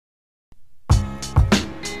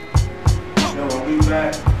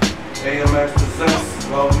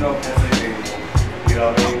well, you know, can't say anymore. You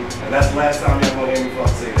know what I mean? And that's the last time y'all gonna hear me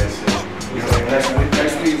fucking say that shit. You know what I mean?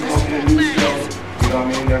 Next week is gonna be a new show. You know what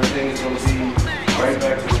I mean? Everything is gonna be right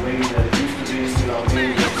back to the way that it used to be. You know what I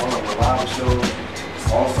mean? Just one of the live shows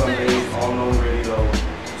on Sundays, on no radio.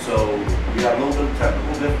 So we had a little bit of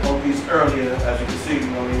technical difficulties earlier, as you can see.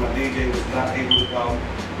 You know what I mean? My DJ was not able to come.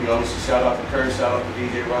 You know, so shout out to Kurt, shout out to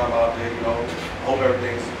DJ Ram out there. You know, hope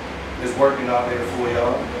everything is working out there for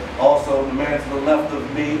y'all. Also, the man to the left of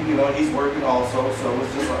me, you know, he's working also, so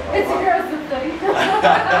it's just like it's a girl symphony.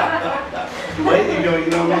 Wait, you know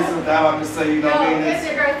what I mean? So now I can say, you know what I mean? It's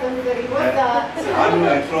your girl symphony. What's up? I knew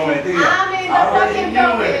that throw me thing. I'm in the fucking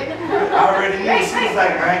building. I already knew. She was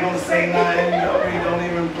like, I ain't gonna say nothing, you know what I mean? Don't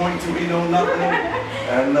even point to me, no nothing.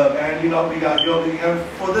 And look, and you know, we got Yolie. And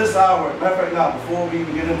for this hour, matter of fact, now, before we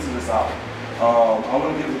even get into this hour, I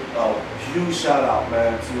want to give a huge shout out,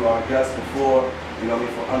 man, to our guests before, you know,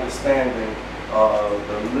 for understanding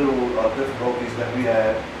the little difficulties that we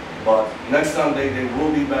had. But next Sunday, they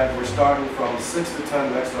will be back. We're starting from 6 to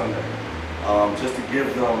 10 next Sunday, just to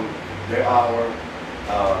give them their hour,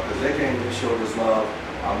 because they came to show this love.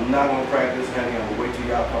 I'm not going to crack this Henny. I'm going to wait till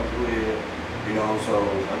y'all come through here. You know, so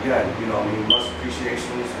again, you know, I mean, much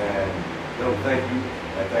appreciations, and you know, thank you,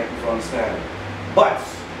 and thank you for understanding. But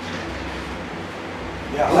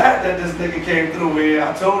yeah, glad that this nigga came through here.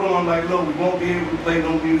 I told him, I'm like, look, we won't be able to play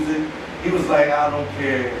no music. He was like, I don't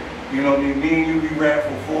care. You know what I mean? Me and you, we rap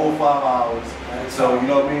for 4 or 5 hours. So, you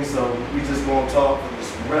know what I mean? So we just gonna talk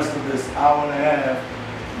for the rest of this hour and a half.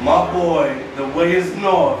 My boy, the way is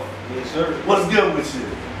north. Yes, sir. What's good with you?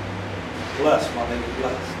 Bless, my nigga,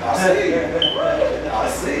 bless. I see. I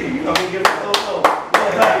see. You know, we give it a little.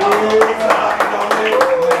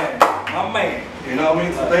 My man. You know what I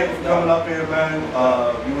mean? So thank you for coming up here, man.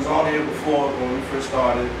 You was on here before when we first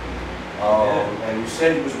started. And you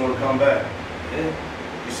said you was going to come back. Yeah.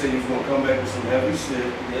 You said you was going to come back with some heavy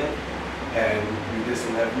shit. Yeah. And you did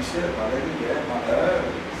some heavy shit, my nigga. Yeah, my bad.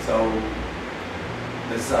 So,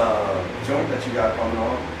 this joint that you got coming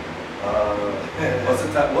on, what's the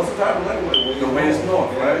title anyway? The Way is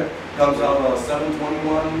North, right? Comes out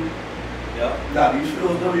 7/21. Yeah. Now, do you feel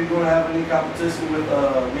as though you're going to have any competition with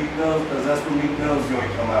Meek Mills? Because that's when Meek Mills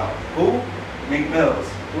joint come out. Who? Meek Mills.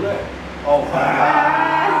 Who that? Oh,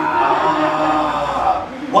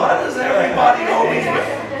 why does everybody always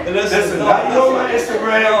listen? Now, you know my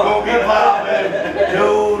Instagram gonna be popping.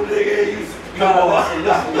 Yo, nigga, you come on.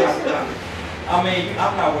 Listen. I mean,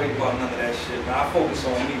 I'm not worried about none of that shit. Now, I focus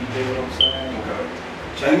on me. You dig what I'm saying? Okay.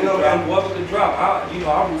 Check the drop. What's the drop? I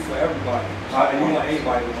root for everybody. I want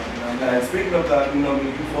everybody to win. You know what I mean? And speaking of that, you know what I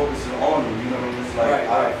mean, you focusing on them. You know what I mean? It's like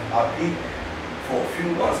I peep for a few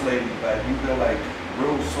months lately. Like you've been like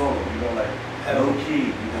real solo. You've been like low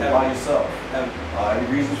key. You've been by yourself. Any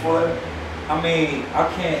reasons for that? I mean, I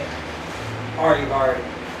can't. All right.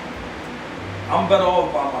 I'm better off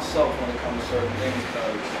by myself when it comes to certain things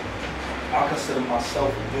because I consider myself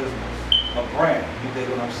a business, a brand. You dig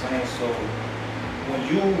what I'm saying? So when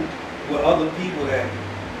you with other people that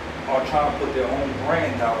are trying to put their own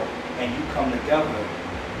brand out and you come together,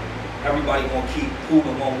 everybody gonna keep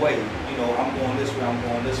proving one way. You know, I'm going this way, I'm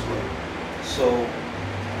going this way. So,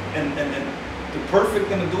 and the perfect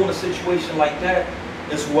thing to do in a situation like that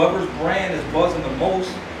is whoever's brand is buzzing the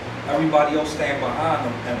most, everybody else stand behind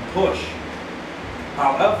them and push.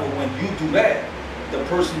 However, when you do that, the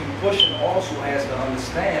person you pushing also has to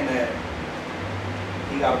understand that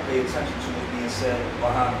he got to pay attention to what's being said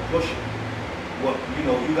behind the pushing. What, you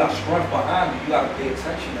know, you got strength behind you, you got to pay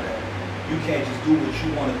attention to that. You can't just do what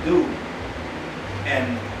you want to do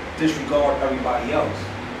and disregard everybody else.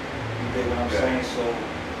 You get what I'm saying? So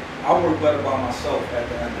I work better by myself at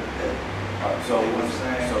the end of the day. So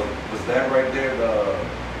was that right there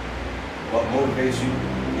what motivates you,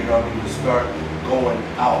 you know what I mean, to start going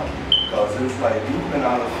out? Because it was like you've been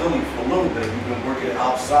out of Philly for a little bit, you've been working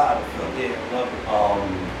outside of Philly. Yeah, I love it.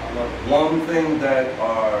 I love it. One thing that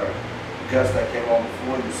our guest that came on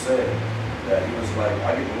before you said, that he was like,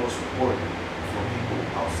 I get more support from people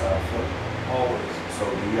outside of Philly. Always. So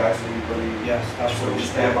do you actually really, yes, so you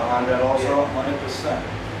stand behind that also? Yeah, 100%.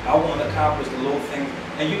 I want to accomplish the little things.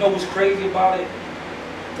 And you know what's crazy about it?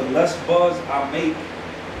 The less buzz I make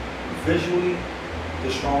visually,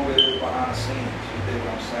 the stronger it is behind the scenes. You dig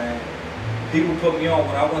what I'm saying? People put me on.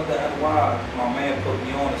 When I went to NY, my man put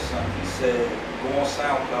me on to something. He said, go on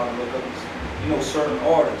SoundCloud and look up these, you know, certain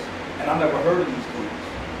artists. And I never heard of these dudes.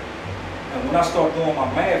 And when I start doing my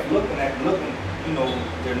math, looking, you know,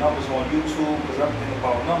 their numbers on YouTube, because everything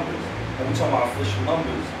about numbers. And we talking about official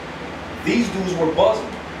numbers. These dudes were buzzing.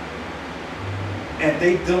 and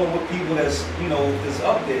they dealing with people that's, you know, that's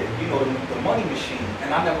up there, you know, the money machine,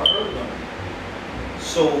 and I never heard of them.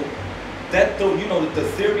 So that, though, you know, the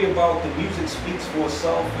theory about the music speaks for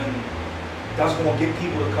itself, and that's gonna get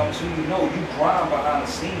people to come to you. No, you grind behind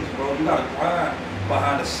the scenes, bro. You gotta grind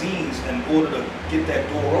behind the scenes in order to get that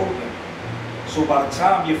door open. So by the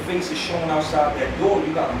time your face is shown outside that door,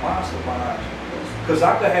 you got a monster behind you. Because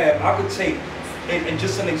I could take, and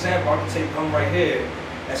just an example, I could take come right here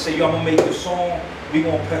and say, yo, I'm gonna make your song. We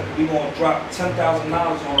gonna drop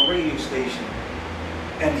 $10,000 on a radio station,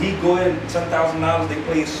 and he go ahead and $10,000. They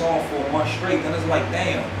play his song for a month straight, and it's like,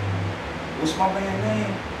 damn, what's my man's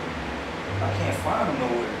name? I can't find him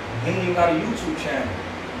nowhere. He ain't even got a YouTube channel.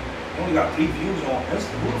 He only got 3 views on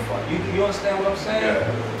Instagram. Who the fuck? You understand what I'm saying?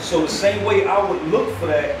 Yeah. So the same way I would look for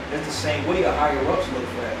that is the same way the higher ups look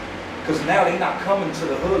for that. Because now they not coming to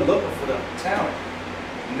the hood looking for the talent.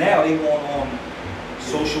 Now they going on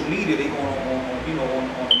social media. They going on you know,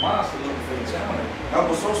 on the monster looking for the talent. Now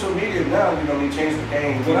with social media now, you know, they changed the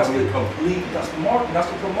game. Well, that's the marketing. That's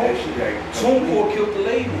the promotion. TuneCore killed the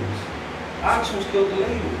labels. iTunes killed the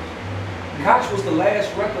labels. Koch was the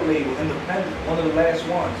last record label, independent, one of the last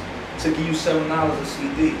ones, to give you $7 a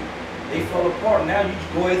CD. They fell apart. Now you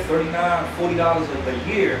go ahead, $39, $40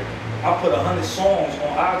 a year. I put 100 songs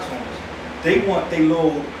on iTunes. They want they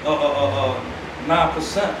little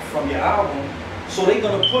 9% from your album, so they're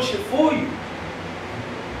gonna push it for you.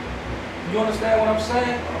 You understand what I'm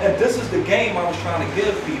saying? And this is the game I was trying to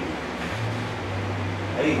give people.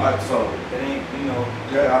 Hey, so it ain't, you know.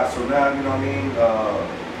 Yeah, so now, you know what I mean,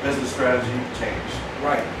 business strategy changed.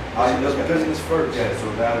 Right. That's business first. Yeah, so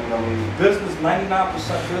now, you know what I mean? Business, 99%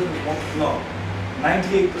 business, no,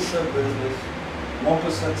 98% business,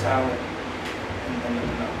 1% talent, and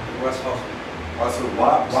the rest hustle. So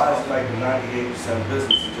why is it like the 98%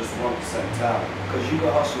 business and just 1% talent? Because you can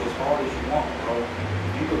hustle as hard as you want, bro.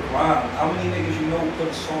 You can grind. How many niggas you know put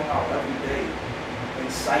a song out every day in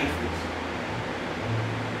ciphers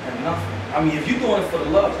and nothing? I mean, if you're doing it for the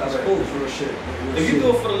love, that's cool. Real shit. If you do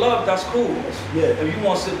it for the love, that's cool. Yeah. If you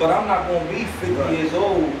want to sit, but I'm not going to be 50 years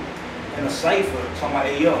old in a cipher talking about,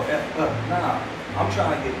 hey, yo, nah. I'm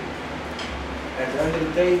trying to get, at the end of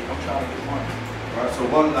the day, I'm trying to get money. All right, so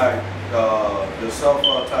one night, the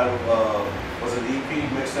self-titled, was it EP,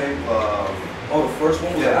 mixtape? Oh, the first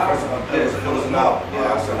one was an album? It was an album.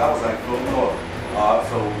 Yeah, so that was like Phillip.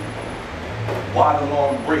 So why the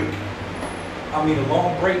long break? I mean, the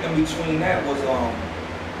long break in between that was,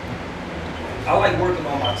 I like working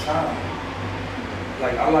on my time.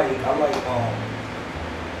 Like, I like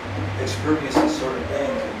experiencing certain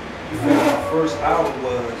things. You feel me? My first album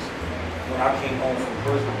was when I came home from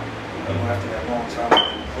prison, you know, after that long time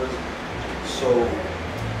in prison. So,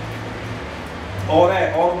 all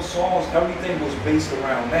them songs, everything was based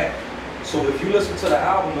around that. So if you listen to the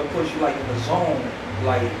album, it puts you like in the zone,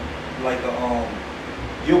 like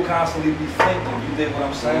you'll constantly be thinking. You dig what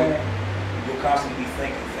I'm saying? You'll constantly be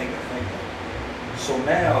thinking. So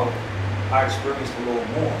now I experienced a little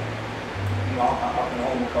more. You know, I've been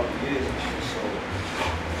home a couple of years and shit, so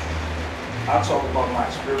I talk about my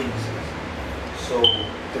experiences. So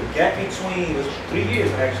the gap between was 3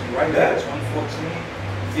 years actually, right there,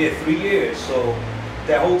 2014. Yeah, 3 years. So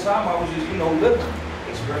that whole time I was just, you know, living,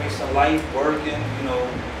 experiencing life, working, you know,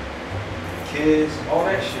 kids, all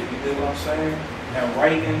that shit. You dig what I'm saying? And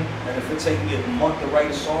writing, and if it take me a month to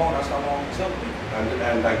write a song, that's how long it took me.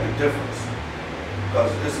 And like the difference,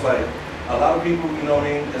 because it's like a lot of people, you know what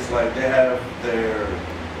I mean? It's like they have their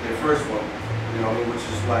first one, you know what I mean, which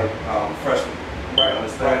is like freshman. Right.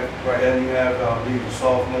 Understand? Right. Then you have either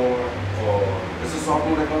sophomore, or is it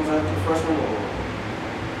sophomore that comes after the freshman, or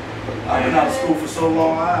I've been out of school for so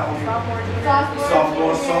long. I don't even.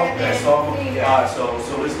 Sophomore. Yeah. All right, so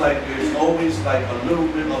it's like there's always like a little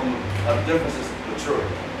bit of a difference in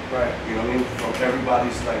maturity. Right. You know what I mean? From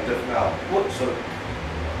everybody's like different out. So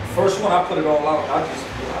first one I put it all out. I just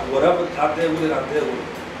whatever I did with it, I did with it.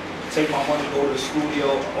 Take my money, go to the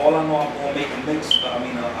studio. All I know, I'm gonna make a mix. An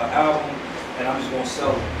album, and I'm just gonna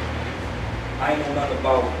sell it. I ain't know nothing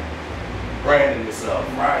about Branding yourself.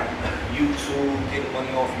 right. YouTube, getting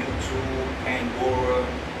money off YouTube, Pandora,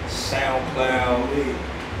 SoundCloud,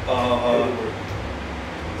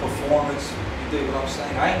 performance. You dig what I'm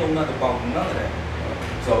saying? I ain't know nothing about none of that.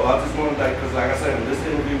 So I just want to, like, because like I said, in this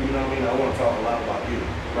interview, you know what I mean, I want to talk a lot about you.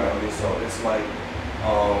 Right. You know what I mean? So it's like,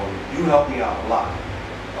 you helped me out a lot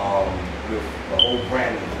with the whole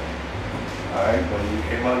branding thing. All right? When you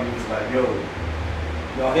came out, you was like, yo.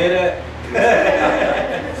 Y'all hear that?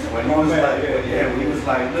 When he was like, when he was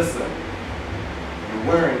like, listen, you're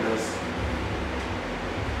wearing this,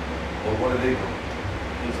 but what are they doing?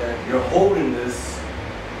 Exactly. You're holding this.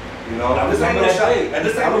 You know, I this ain't no remember that shot. day. And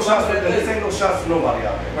this I ain't no shots. remember that And this day. ain't no shots to nobody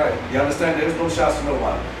out there. Right. You understand? There's no shots to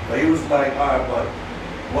nobody. But he was like, all right, but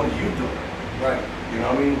what are you doing? Right. You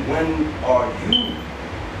know what I mean? When are you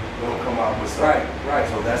gonna come out with something? Right.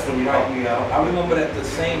 So that's when you helped me out. I remember that the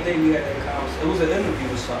same day we had that conversation. It was an interview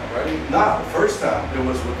or something, right? Nah, the first time it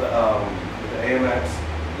was with the Airmax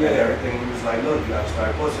and everything. He was like, look, you gotta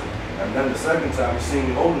start pushing. And then the second time he seen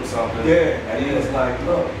me holding something. And he was like,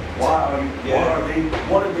 look,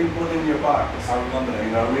 what did they put in your pockets? I remember that.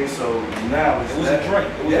 You know what I mean? So now it's It was a drink.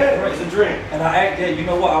 It was a drink. It was a drink. And I acted, you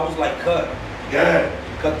know what? I was like, cut. Yeah.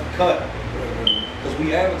 Cut the cut. Because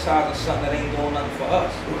we advertising something that ain't doing nothing for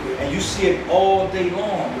us. And you see it all day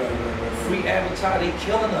long. Free advertising, they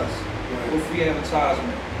killing us with free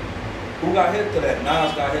advertisement. Who got hit to that?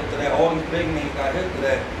 Nas got hit to that. All these big names got hit to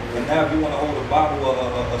that. And now if you want to hold a bottle of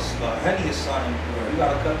a Henny or something, you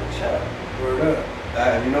got to cut the check.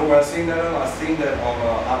 And you know where I seen that on? I seen that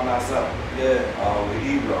on Amx Ungrounded. With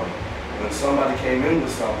Ebro. When somebody came in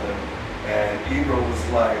with something, and Ebro was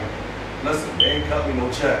like, listen, they ain't cut me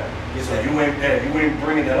no check. So you ain't there, you ain't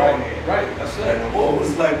bringing that on here. Right, that's it. And the boy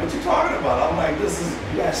was like, what you talking about? I'm like, this is,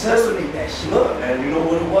 you gotta celebrate that shit. Look, and you know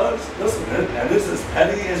what it was? Listen, and this is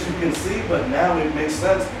petty as you can see, but now it makes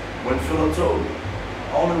sense when Phillip told me.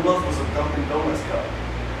 All it was a Dunkin' Donuts cup.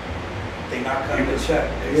 They not cutting the check.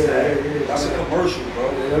 Exactly. That's a commercial,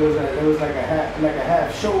 bro. There was like a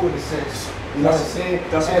half show in a sense. You know what I'm saying?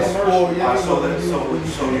 That's a commercial.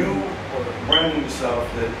 So you branding yourself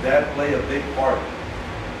that play a big part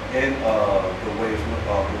in the ways of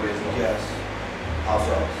Yes.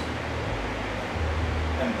 ourselves.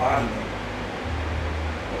 Embodiment.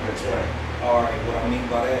 Explain. All right, what I mean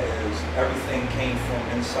by that is everything came from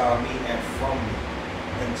inside me and from me.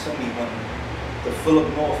 And to me, when the Phillip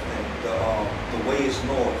North thing, the way it's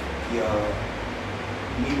north,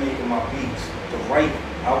 me making my beats, the writing,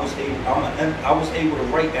 I was able to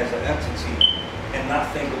write as an entity and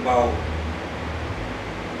not think about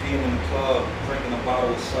being in the club, drinking a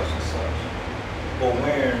bottle of such and such, or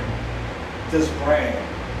wearing this brand.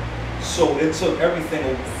 So it took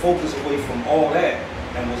everything, focus away from all that,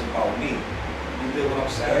 and was about me. You get what I'm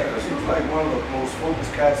saying? Yeah, she was like one of the most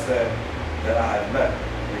focused cats that I had met.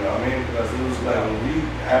 You know what I mean? Because it was like when we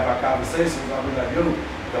have our conversations, I'll be like, yo,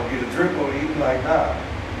 come get a drink or eat. Like, nah,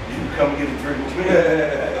 you can come get a drink with me.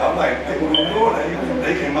 I'm like, hey, what are we doing?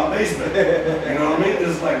 They came in my basement. You know what I mean?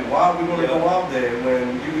 It's like, why are we going to go out there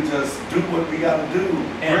when you can just do what we got to do,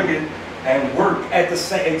 bring it, and work at the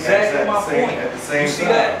same, exactly my point. At the same you see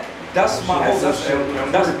time. that? That's my whole, that's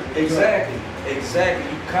exactly.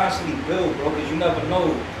 You constantly build, bro, because you never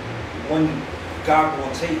know when God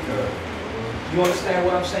gonna take you. You understand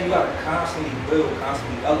what I'm saying? You gotta constantly build,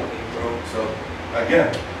 constantly elevate, bro. So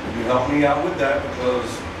again, you help me out with that because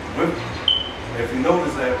if you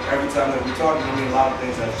notice that every time that we talk, I mean, a lot of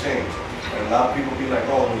things have changed. And a lot of people be like,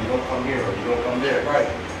 oh, you don't come here or you don't come there. Right.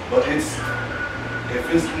 But if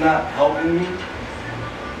it's not helping me,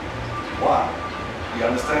 why? You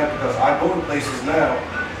understand? Because I go to places now,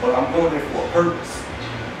 but I'm going there for a purpose.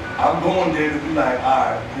 I'm going there to be like,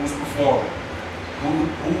 all right, who's performing?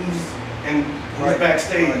 Who's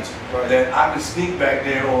backstage? Right. That I can sneak back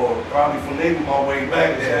there or probably finagle my way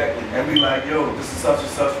back there and be like, yo, this is such and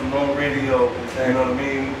such from on radio. You know what I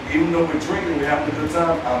mean? Even though we're drinking, we're having a good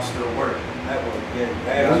time, I'm still working.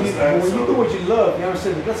 When you do what you love, you know what I'm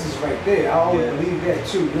saying? The blessings is right there. I always believe that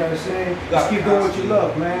too. You know what I'm saying? Just keep doing what you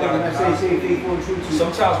love, man. You know what I'm saying?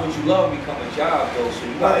 Sometimes what you love become a job, though. So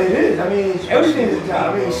you got it is. I mean, everything is a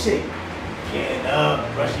job. I mean, shit. Getting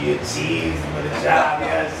up, brushing your teeth with a job, you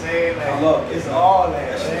know what I'm saying? Like, I love it. It's all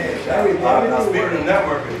that, man. Now speaking of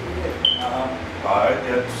networking, all right,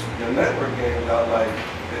 your network game got like,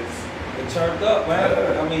 it turned up,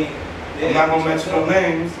 man. I mean, I'm not gonna mention no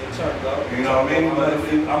names. It turned up. You know what I mean? But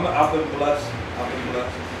I've been blessed.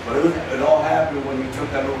 But it all happened when you took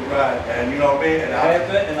that little ride, and you know what I mean. And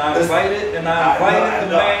I invited the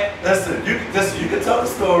man. Listen, you can tell the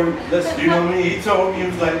story. Listen, you know what I mean. He told me, he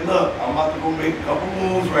was like, look, I'm about to go make a couple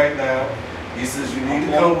moves right now. He says you need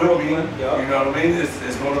to come with me. You know what I mean?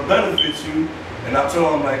 It's going to benefit you. And I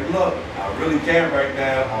told him like, look, I really can't right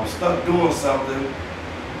now. I'm stuck doing something,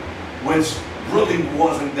 which really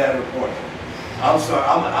wasn't that important. I'm sorry.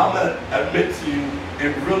 I'm gonna admit to you,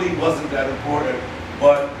 it really wasn't that important.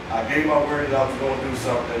 But I gave my word that I was going to do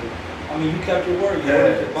something. I mean, you kept your word. You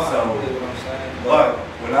yeah. your bond, So, you know what I'm saying? But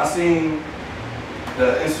when I seen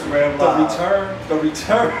the Instagram live, the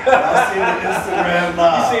return. When I seen the Instagram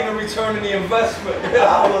live, you seen the return in the investment.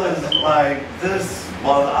 I was like,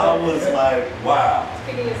 I was like, wow.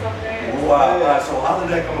 Picking yourself there. Wow. So how did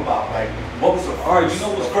that come about? Like, What was the All right, you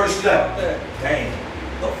know what's the first crazy about step? that? Dang.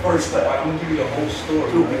 The first All step. right, I'm gonna give you the whole story.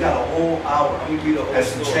 Dude, we right? got a whole hour. I'm gonna give you the whole and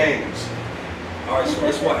some story. change. All right, so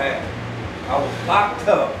this is what happened. I was locked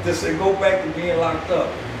up. Just to go back to being locked up.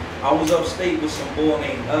 I was upstate with some boy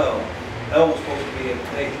named L. L was supposed to be here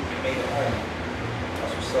today. He made it home.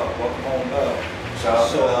 That's what's up. Welcome home, L. Shout out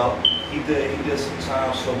to L. He did some time.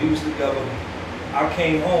 So we was together. I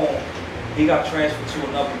came home. He got transferred to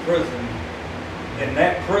another prison. In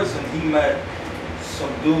that prison, he met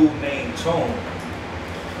some dude named Tone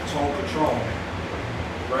Patron.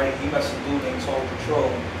 Right? He met some dude named Tone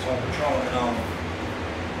Patron. And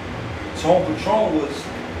Tone Patron was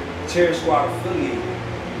Terror Squad affiliated.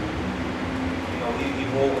 You know, he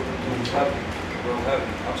rolled with the dudes heavy, real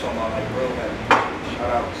heavy. I'm talking about like real heavy.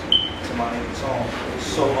 Shout out to my nigga Tone.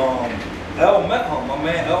 So L met him, my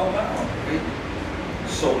man L met him. Right?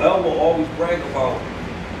 So L will always brag about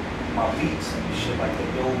my beats and shit like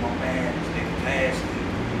that. Yo, my man, this nigga nasty.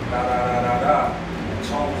 Da da da da da. And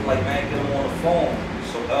Tone was like, man, get him on the phone.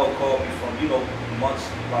 So L called me from, you know, months,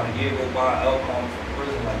 about a year go by, L called me from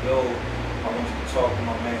prison, like, yo, I want you to talk to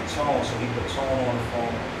my man Tone. So he put Tone on the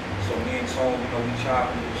phone. So me and Tone, you know, we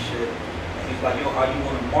chopping and shit. And he's like, yo, how you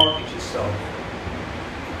want to market yourself?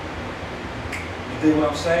 You dig what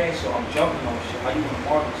I'm saying? So I'm jumping on shit. How you want to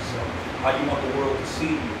market yourself? How you want the world to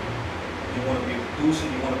see you? You want to be a producer?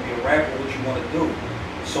 You want to be a rapper? What you want to do?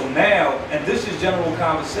 So now, and this is general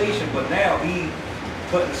conversation, but now he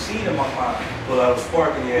putting a seed in my mind. Put out a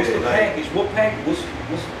spark in your What's head. the package? What package? What's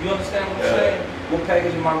you understand what I'm saying? What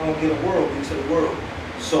package am I gonna get into the world?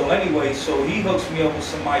 So anyway, so he hooks me up with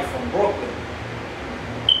somebody from Brooklyn.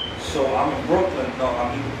 So I'm in Brooklyn. No,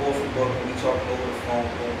 I'm even both from Brooklyn. We talking over the phone.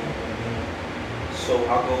 Boom, boom, boom, boom. So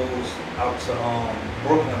I goes out to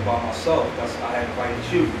Brooklyn by myself. I had invited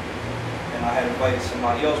you, and I had invited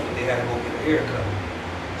somebody else, but they had to go get a haircut.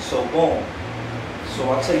 So boom. So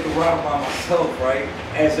I take a ride by myself, right?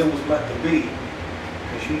 As it was meant to be.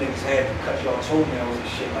 Cause you niggas had to cut y'all toenails and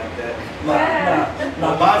shit like that.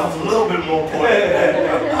 Nah, mine was a little bit more pointed.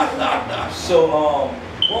 So,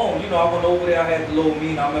 boom, you know, I went over there, I had the little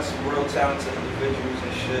meeting, I met some real talented individuals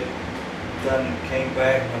and shit. Then came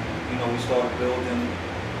back and, you know, we started building,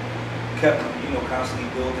 kept, you know, constantly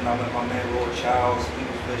building. I met my man Roy Childs, he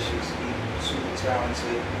was vicious, he was super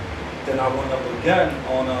talented. Then I went up again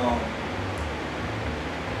on,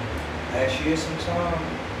 last year sometime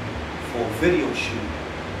for a video shoot.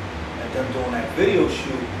 And then during that video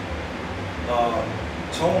shoot,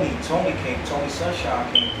 Tony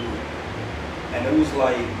Sunshine came through. And it was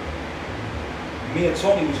like, me and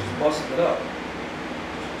Tony was just busting it up.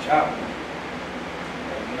 Chopping.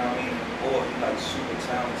 You know what I mean? Boy, he's like super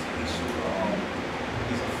talented.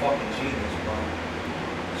 He's a fucking genius, bro.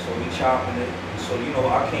 So we chopping it. So, you know,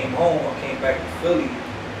 I came home, I came back to Philly.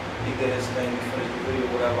 He did his thing, we finished the video,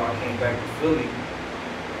 whatever. I came back to Philly,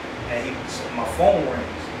 and my phone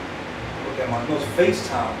rings. Look at my notes,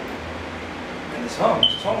 FaceTime, and it's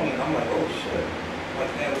Tony, and I'm like, oh shit. I'm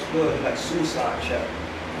like, man, what's good? He like, suicide check.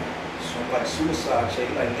 So I'm like, suicide check.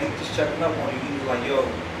 He like, Nate, just checking up on you. He was like, yo,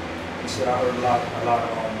 he said, I heard a lot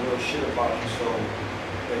of real shit about you, so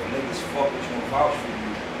if niggas fuck with you and vouch for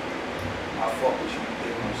you, I fuck with you,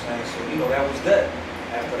 you know what I'm saying? So, you know, that was that.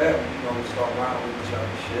 After that, you know, we start riding with each other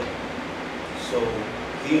and shit. So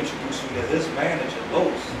he introduced me to his manager,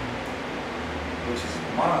 Los, which is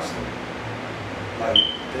a monster. Like,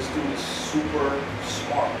 this dude is super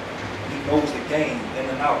smart. He knows the game in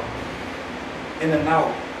and out. In and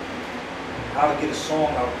out. How to get a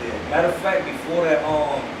song out there. Matter of fact, before that,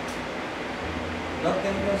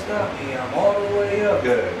 nothing gonna stop me. I'm all the way up.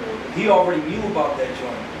 Good. He already knew about that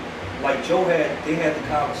joint. Like they had the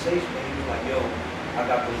conversation and he was like, yo, I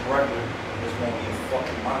got this record, it's gonna be a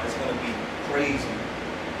fucking mind, it's gonna be crazy.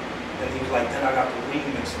 Then he was like, then I got the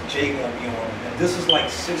remix and Jay gonna be on it. And this is like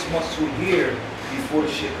 6 months to a year before the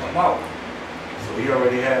shit come out. So he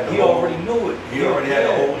already had He already knew it. He already had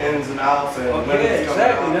the whole ins and outs and when yeah, it was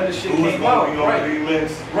exactly. coming out, Then the shit who was came gonna out. be on Right. the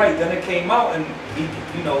remix. Right, then it came out and he,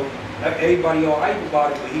 you know, everybody all hype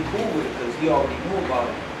about it, but he cool with it because he already knew about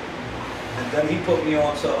it. And then he put me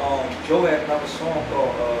on to, Joe had another song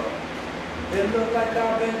called, It Look Like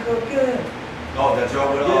I've Been Cooking. Oh, that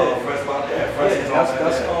Joe with Fresh Butta? Yeah, Fresh is on that.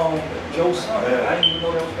 That's Joe's son. Yeah. I didn't even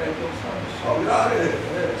know that was Fat Joe's son. Oh, got it.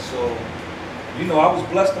 Yeah, so, you know, I was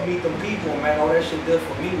blessed to meet them people, man. All that shit did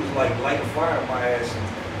for me was like light a fire in my ass.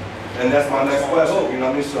 And that's my next question, you know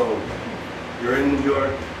what I mean? So, you're in New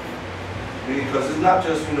York, because it's not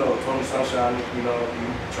just, you know, Tony Sunshine, you know, you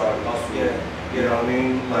try to hustle. Yeah. You know what I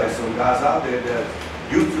mean? Like some guys out there that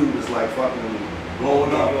YouTube is like fucking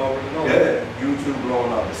blowing up. You already know Yeah, YouTube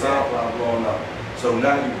blowing up, the SoundCloud blowing up. So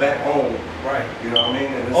now you're back home. Right. You know what I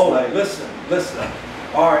mean? And it's Oh, like, listen.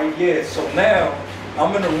 All right, yeah. So now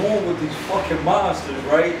I'm in the room with these fucking monsters,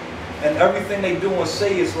 right? And everything they do and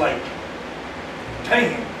say is like,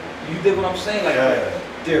 damn. You dig what I'm saying? Like,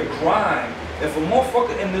 they're grind. If a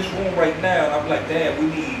motherfucker in this room right now, and I'm like, damn, we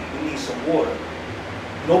need some water.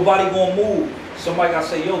 Nobody gonna move. Somebody gotta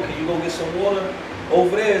say, yo, can you go get some water?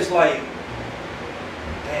 Over there, it's like,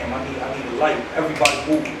 damn, I need a light. Everybody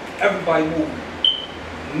moving. Everybody moving.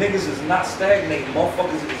 Niggas is not stagnating.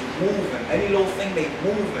 Motherfuckers is moving. Any little thing they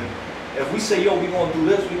moving. If we say, yo, we gonna do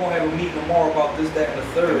this, we gonna have a meeting tomorrow about this, that, and the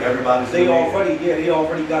third. And everybody's they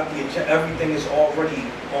already got the agenda. Everything is already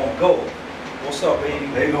on go. What's up, baby?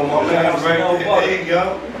 There you go, my man. There you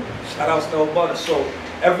go. Shout out to Butta. So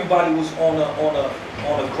everybody was on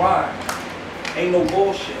a grind. Ain't no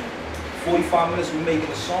bullshit. 45 minutes we making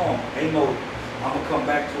a song. Ain't no, I'm gonna come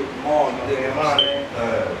back to it tomorrow. You dig what I'm saying?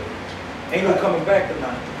 Ain't no coming back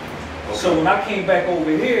tonight. Okay. So when I came back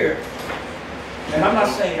over here, and I'm not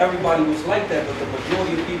saying everybody was like that, but the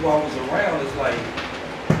majority of people I was around is like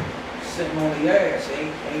sitting on the ass.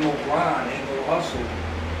 Ain't no grind, ain't no hustle,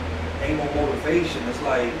 ain't no motivation. It's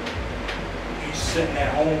like you sitting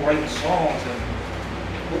at home writing songs, and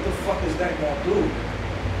what the fuck is that gonna do?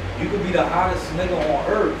 You could be the hottest nigga on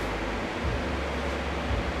earth.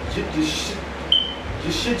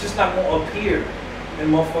 Your shit just not gonna appear in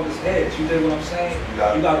motherfuckers' heads. You dig what I'm saying?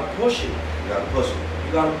 You gotta push it. You gotta push it.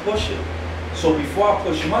 You gotta push it. So before I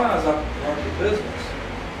push mine, I learned the business.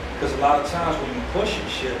 Because a lot of times when you pushing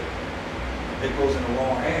shit, it goes in the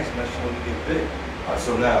wrong hands, and that's when you get big. All right,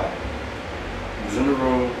 so now, you was in the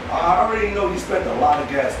room. I already know you spent a lot of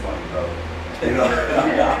gas money, bro. You know,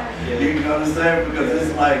 you can understand, because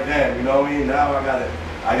it's like, damn, you know what I mean? Now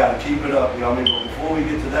I gotta keep it up, you know what I mean? But before we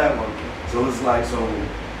get to that one, so it's like, so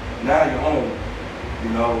now you're home, you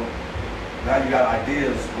know, now you got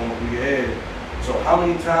ideas going through your head. So how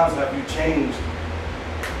many times have you changed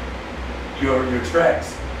your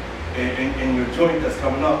tracks in your joint that's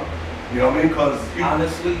coming up? You know what I mean? Because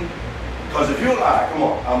honestly, if you're like, come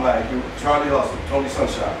on, I'm like, you Charlie Hustle, Tony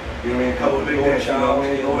Sunshine, you know what I mean? A couple of big names, you know what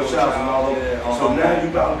I mean? Lord Shouts and all those. So now you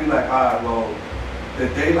gotta be like, all right, well,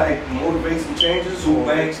 did they like motivate some changes? Zoo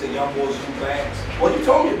Banks, the young boys Zoo Banks. Well, you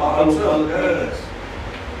told me about them too. Let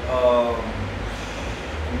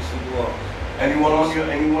me see who else. Anyone on your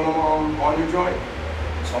joint?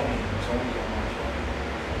 Tony's on my joint.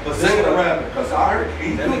 But singing or rapping, because I heard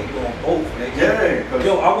he doing both. Man. Yeah.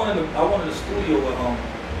 Yo, I went in the studio with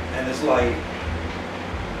and it's like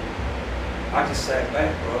I just sat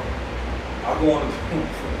back, bro. I go in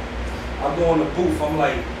the booth. I'm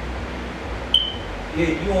like, yeah,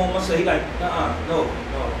 you on my say? He like, nah, no.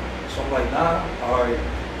 So I'm like, nah, all right.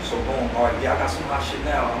 So boom, all right, yeah, I got some hot shit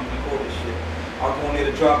now. I'm gonna record this shit. I'll go in there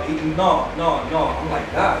to drop it. No. I'm like,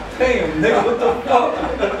 God damn, nigga, what the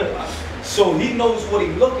fuck? So he knows what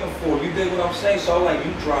he's looking for. You dig what I'm saying? So I'm like,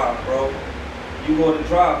 you drive, bro. You go to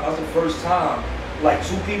drive. That's the first time. Like,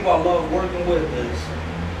 two people I love working with is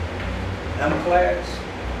M-Class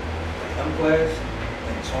and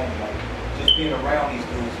Tony. Like, just being around these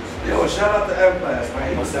dudes is... Yo, shout out to M-Class,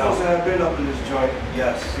 man. He supposed to have been up in this joint.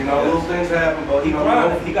 Yes. You know, little things happen, but he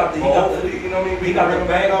grinding. He got the you know what I mean? He got the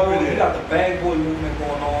bag boy movement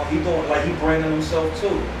going on. He doing, like, he branding himself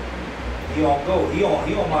too. He on go. He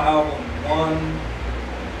on my album 1,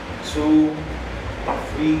 2,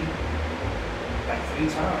 3, like 3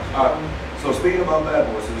 times. All right. So speaking about Bad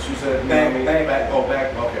Boy, since you said, back, okay, well,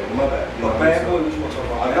 my bad. But Bad Boy, what you want to talk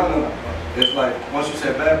about? No. It's like, once you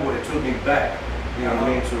said Bad Boy, it took me back, you know what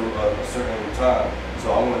I mean, to a certain time. So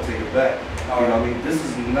I want to take it back. You know what I mean? This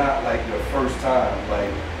is not like your first time, like,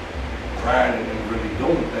 grinding and really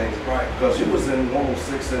doing things. Right. Because you was in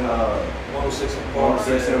 106 and 106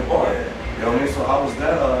 and Park. Yeah. You know what I mean? So how was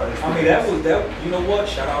that? I mean, that, you know what?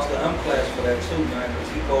 Shout outs to M-Class for that too, man. Because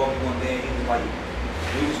he called me one day and he was like,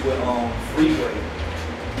 he was with Freeway.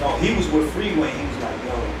 No, he was with Freeway and he was like,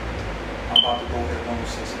 yo, I'm about to go hit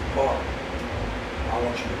 106 and Park. I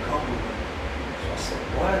want you to come with me. So I said,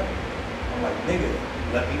 what? I'm like, nigga,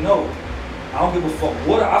 let me know. I don't give a fuck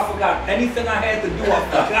what I forgot. Anything I had to do, I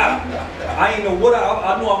forgot. I ain't know what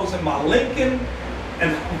I knew I was in my Lincoln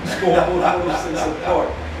and I was going to 106 and Park.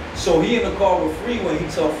 So he in the car with Freeway, he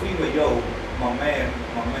told Freeway, yo, my man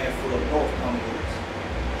Phillip coming with us.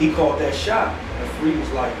 He called that shot, and Free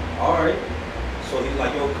was like, all right. So he's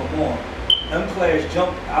like, yo, come on. M-Class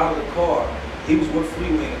jumped out of the car. He was with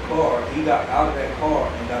Freeway in the car. He got out of that car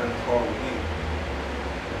and got in the car with me.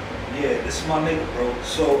 Yeah, this is my nigga, bro.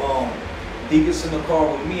 So he gets in the car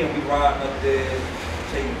with me and we riding up there,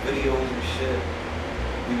 taking videos and shit.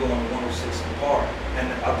 We going to 106 apart. And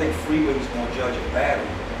I think Freeway was going to judge a battle.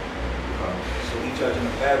 So he judging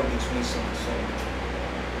a battle between some.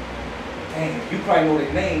 Dang, you probably know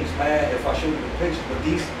their names, man, if I show you the pictures. But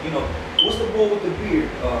these, you know, what's the boy with the beard?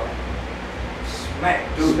 Smack.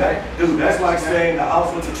 Dude, that's like saying the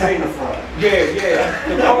house with the chain in front. Yeah.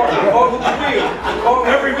 The car with the beard.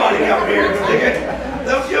 Everybody out here.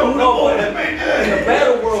 That's your boy that made that. In the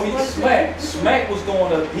battle world, he Smack. Smack was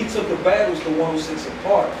he took the battles to 106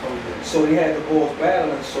 apart. So they had the boys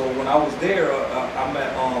battling. So when I was there, I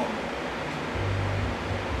met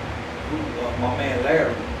my man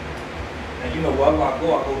Larry. And you know, wherever I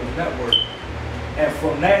go to the network. And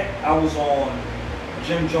from that, I was on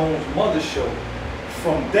Jim Jones' mother's show.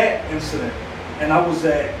 From that incident. And I was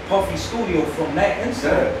at Puffy's studio from that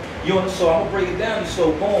incident. Yeah. You know, so I'm gonna break it down.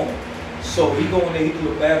 So boom. So he go in there, he do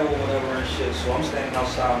the battle or whatever and shit. So I'm standing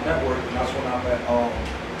outside the network, and that's when I met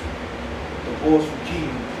the boys from G,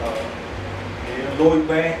 Lloyd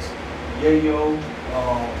Banks, Yayo,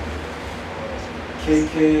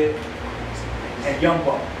 Kid, and Young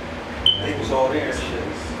Buck. They was all there and shit.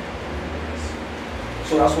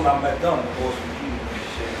 So that's when I met them, the boys from G and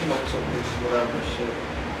shit. You know, took pictures, whatever and shit.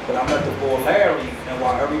 But I met the boy Larry, and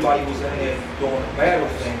while everybody was in there doing the battle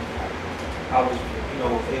thing, I was, you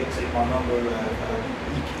know, he'd take my number and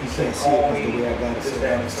He can't see call it me, the way I got it this, set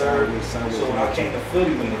that, up. and the third. So when I came to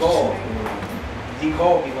Philly, he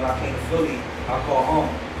called me when I came to Philly. I called home.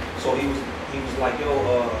 So he was like,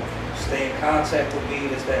 yo, stay in contact with me,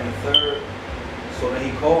 this, that, and the third. So then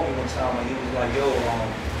he called me one time and he was like, yo,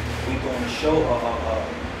 we doing a show,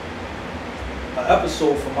 an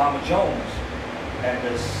episode for Mama Jones at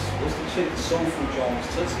this, what's the chick, the Soul Food Jones,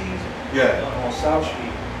 Tootsie's? Yeah. On South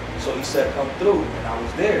Street. So he said, come through, and I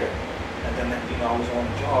was there. And then, you know, I was on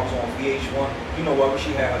VH1, you know, wherever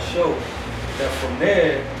she had her show. Then from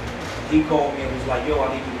there, he called me and was like, yo,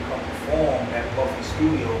 I need you to come perform at Buffy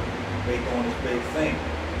Studio. They doing this big thing.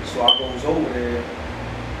 So I goes over there,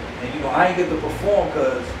 and you know, I ain't get to perform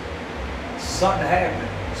because something happened.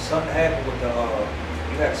 Something happened with the,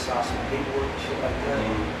 you had to sign some paperwork and shit like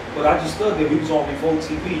that. But I just stood there. We was on Revolt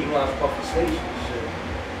TV, you know, I was Buffy Station and shit.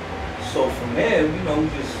 So from there, you know, we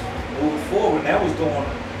just moved forward. And that was doing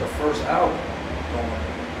the first album,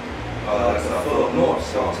 That's the Phillip North,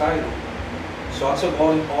 self-titled. So I took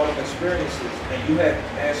all them experiences, and you had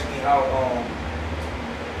asked me how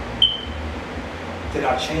did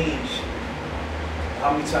I change?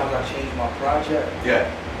 How many times I changed my project? Yeah.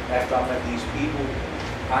 After I met these people,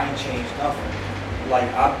 I ain't changed nothing. Like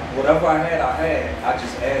whatever I had, I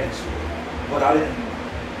just added to it. But I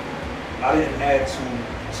didn't add to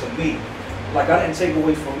me. Like I didn't take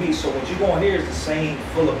away from me. So what you're gonna hear is the same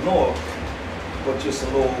Phillip North, but just a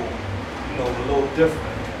little, you know, a little different.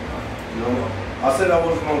 You know, I said I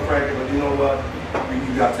wasn't gonna crack it, but you know what?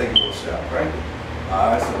 You gotta take a little shot, right?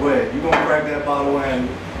 All right, so go ahead. You gonna crack that bottle and,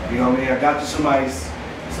 you know what I mean? I got you some ice,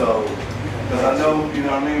 so, because I know, you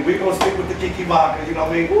know what I mean? We're gonna stick with the Kiki Vodka, you know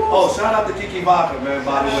what I mean? Oh, shout out to Kiki Vodka, man,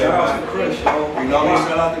 by the way. Shout out to Chris, yo. You know what I mean?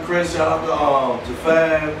 Shout out to Chris, shout out to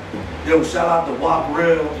Fab. Yo, shout out to Wop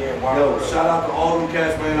Real. Yeah, Wop Yo, Real. shout out to all them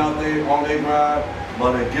cats, man, out there on their grind.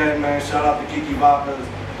 But again, man, shout out to Kiki Vodka.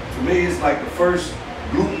 To me, it's like the first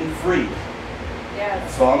gluten-free.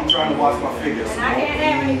 Yes. So I'm trying to watch my figure. And I can't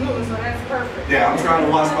have any gluten, so that's perfect. Yeah, I'm trying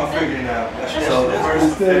to watch my figure now. So the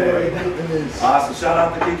first, so shout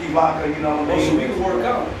out to Kiki Vodka, you know what I mean? So we can work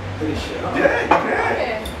out for this shit, huh? Yeah, you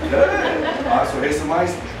can. Yeah. All right, so here's some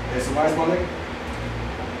ice. Here's some ice, my nigga.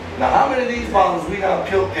 Now, how many of these bottles we got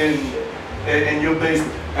killed in your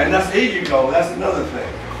basement? And that's, here you go. That's another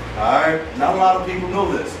thing. All right. Not a lot of people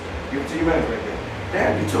know this. Give it to your man right there.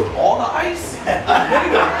 Damn, you took all the ice? Yo,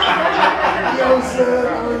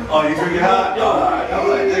 sir. Oh, you drink it hot? I'm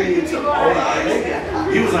like, nigga, you took all the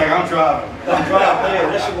ice. He was like, I'm driving. I'm driving.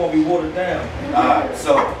 Yeah, that shit gonna be watered down. All right,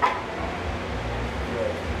 so.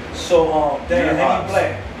 Dan, Henny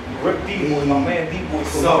Black, Rip D-Boy, my man D-Boy.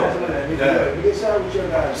 So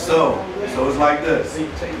it's like this.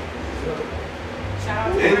 Shout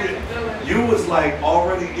out to Phillip. You was like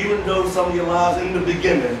already, even though some of your lives in the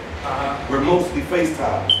beginning were mostly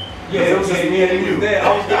FaceTime. Yeah, it was just me and you.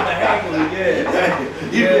 I was getting the hang of it,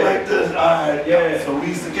 yeah. You be like this, alright, yeah. So we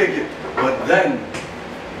used to kick it. But then,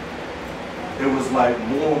 it was like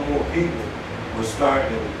more and more people were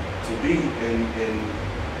starting to be in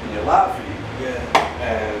your life feed. Yeah.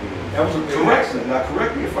 And that was a big correction. Now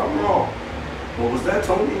correct me if I'm wrong. But was that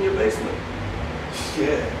Tony in your basement?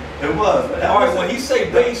 Yeah. It was. All right, when he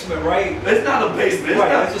say basement, right? It's not a basement. It's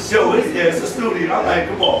right, not, it's a studio. It's a studio. I'm like,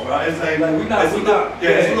 come on, bro. It's like we not. Yeah,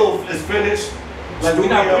 it's a little. It's finished. Like we're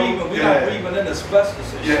not studio, breathing in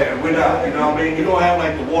asbestos and shit. Yeah, we're not. You know what I mean? You don't have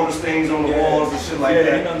like the water stains on the walls and shit like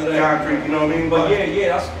that. None of that. Concrete, you know what I mean? But Tony, you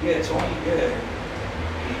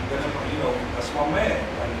know, that's my man.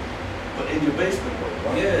 Like, but in your basement, though,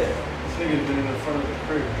 right? Yeah. This nigga's been in the front of the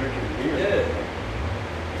crib drinking beer. Yeah.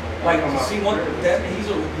 Like, see,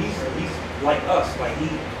 he's like us. Like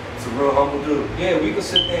It's a real humble dude. Yeah, we could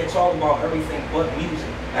sit there and talk about everything but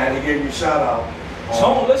music. And he gave you a shout out.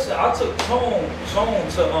 Tone, listen, I took Tone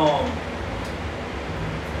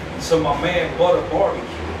to my man Butta barbecue.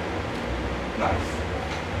 Nice.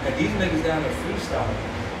 And these niggas down there freestyling.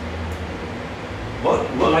 What?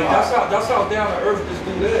 Like that's how down to earth this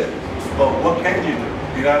dude is. But what can you do?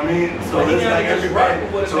 You know what I mean? So it's like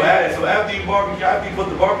everybody. So after you barbecue, after you put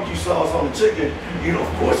the barbecue sauce on the chicken, you know,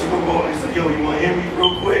 of course you're gonna go and say, yo, you wanna hear me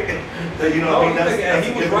real quick? That, you know what I mean? That's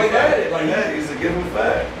he was right at it. Like, yeah, he's a given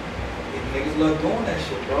fact. Niggas love doing that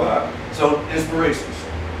shit, bro. So inspirations.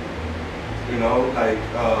 You know, like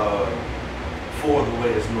For the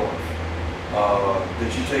Way is North.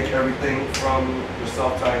 Did you take everything from the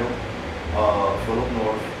self-titled Phillip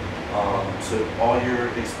North to all your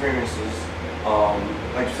experiences?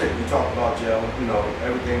 Like you said, you talked about jail, you know,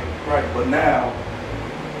 everything. Right. But now,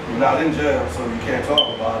 you're not in jail, so you can't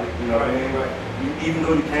talk about it, you know what I mean? Right. Even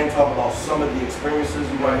though you can't talk about some of the experiences,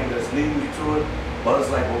 you know what I mean, that's leading you to it, but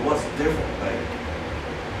it's like, well, what's different? Like,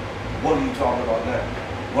 what are you talking about now?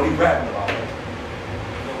 What are you rapping about? You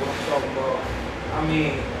know what I'm talking about? I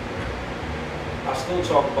mean, I still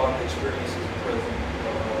talk about the experiences in prison.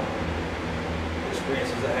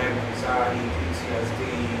 Experiences I had with anxiety, PTSD,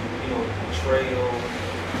 you know, betrayal.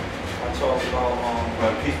 I talk about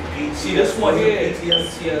See, this one here,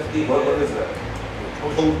 PTSD. PTSD. What is that?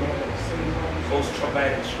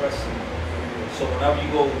 Post-traumatic stress syndrome. So whenever you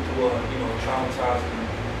go through a, you know, traumatizing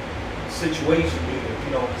situation,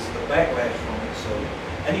 you know, it's the backlash from it. So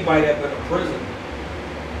anybody that's been in prison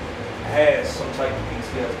has some type of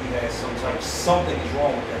PTSD, has something is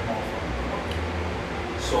wrong with that motherfucker.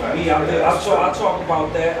 So me, I talk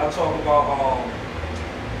about that. I talk about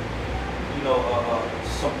you know,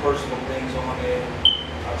 some personal things on there.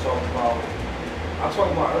 I talk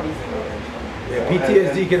about everything on there. Yeah,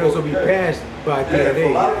 PTSD can also be passed by DNA. For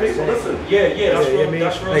a lot of people, listen. That's real.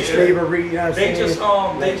 That's real. Like slavery, you know they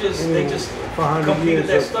just completed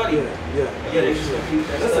that study. Yeah, they just completed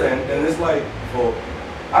that study. Listen, and it's like, well,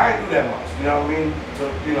 I ain't do that much, you know what I mean? So,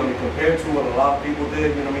 you know, compared to what a lot of people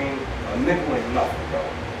did, you know what I mean? A nickel ain't nothing, bro.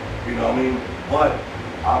 You know what I mean? But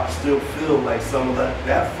I still feel like some of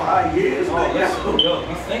that 5 years. Oh, listen, yo,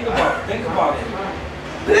 you think about it.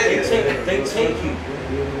 They take you.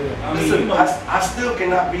 I mean, Listen, you know, I still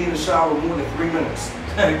cannot be in the shower more than 3 minutes.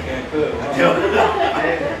 can't good.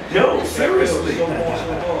 Yo, seriously. So long.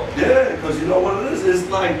 Yeah, because you know what it is? It's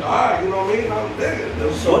like, all right, you know what I mean? I'm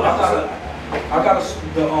there. So I got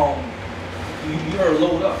the you heard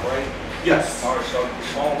Load Up, right? Yes. All right, so the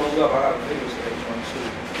song Load Up, I got a video today from too.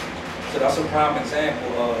 So that's a prime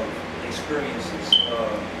example of experiences.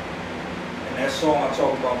 And that song I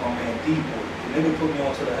talk about my man D-Boy. The nigga put me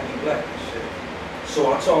onto the Honey Black and shit.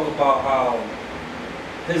 So I talk about how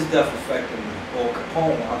his death affected me, or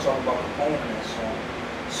Capone. I talk about Capone in that song.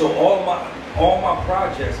 So all my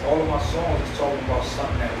projects, all of my songs is talking about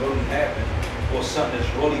something that really happened, or something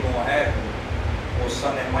that's really gonna happen, or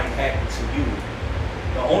something that might happen to you.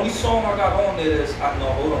 The only song I got on there is I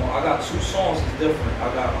got 2 songs that's different.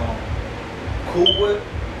 I got Cool With,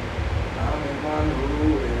 I'm in my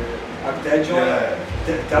mood. That joint.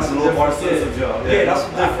 That's a little more sensitive job. Yeah, that's a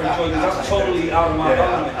different joint. That's totally out of my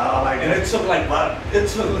element. I like and that. it took like, but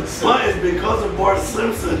it's because of Bart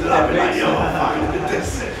Simpson that I've been like, yo, I'm fucking with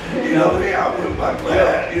this shit. You know what I mean? I'm with my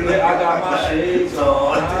glad. You know, I got my shades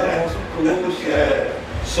on. I want some cool shit.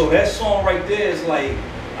 Yeah. So that song right there is like,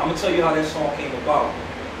 I'm gonna tell you how that song came about.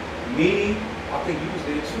 Me, I think you was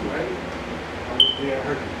there too, right? I was there, I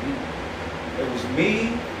heard the beat. It was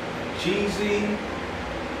me, Jeezy,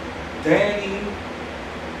 Danny,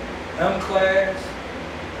 M-Class.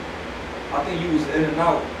 I think you was in and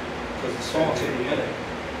out because the song took a minute.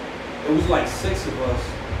 It was like 6 of us.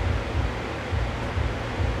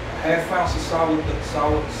 A half ounce of sour, and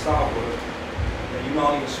you know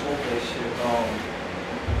I don't even smoke that shit.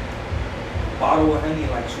 A bottle of Henny,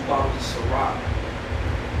 like 2 bottles of Ciroc.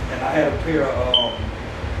 And I had a pair of,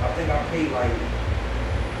 I think I paid like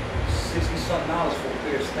 $60-something for a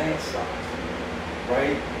pair of stance socks,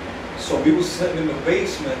 right? So we was sitting in the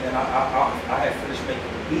basement, and I had finished making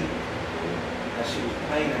the beat, and she was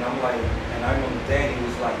playing, and I'm like, and I remember Danny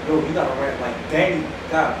was like, yo, you gotta rap like Danny.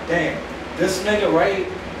 God damn, this nigga, right?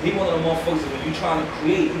 He one of the motherfuckers that when you trying to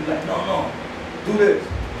create, he's like, no, do this.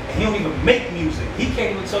 and he don't even make music. He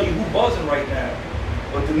can't even tell you who buzzing right now.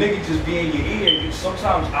 But the nigga just be in your ear.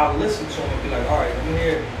 Sometimes I listen to him and be like, all right, let me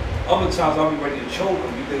hear it. Other times I'll be ready to choke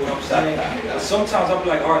him, you dig what I'm saying? Sometimes I'll be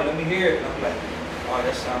like, all right, let me hear it. And I'll be like, all right,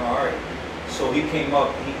 that sounds all right. So he came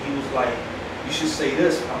up, he was like, you should say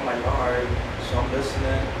this. And I'm like, all right. So I'm listening,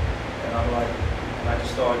 and I'm like, and I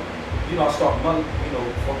just start, I start fucking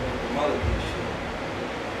with the melody and shit.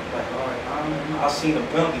 Like, all right, I seen a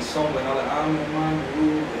Bentley somewhere, and I'm like, I'm in my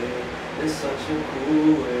groove, it's such a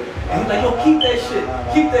cool way. And he's like, yo, keep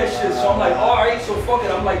that shit. So I'm like, all right, so fuck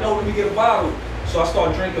it. I'm like, no, let me get a bottle. So I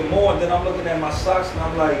start drinking more, and then I'm looking at my socks, and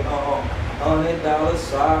I'm like, $100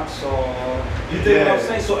 socks on. You dig what I'm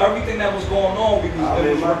saying? So everything that was going on, I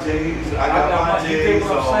got my J's. You dig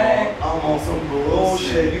what I'm saying? I'm on some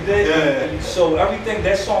bullshit. You dig? Yeah. And so everything,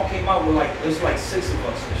 that song came out with it's like 6 of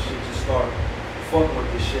us and shit just started fucking with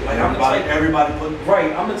this shit. Like everybody put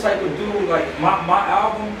right. I'm the type of dude, like my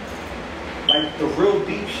album, like the real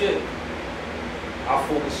deep shit, I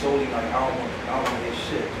focus solely like I don't want to hear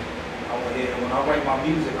shit. I want to hear, when I write my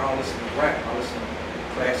music, I don't listen to rap. I listen to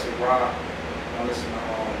classic rock. I listen to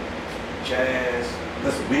jazz.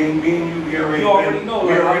 Listen, me and you, we already know.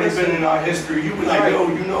 We already been in our history. You be like, yo,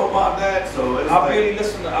 you know about that? So it's I barely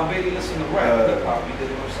listen to rap, hip hop. You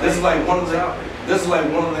know what I'm saying? This is like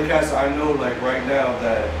one of the cats I know, like right now,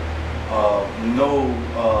 that know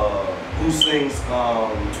who sings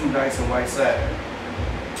Two Nights in White Satin.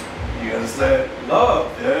 You understand?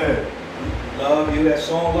 Love. Yeah. Love, you that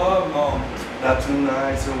song Love? Not 2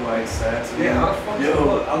 nights in White Satin. Yeah, how the fuck you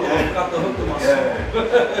look? I got the hook to my song.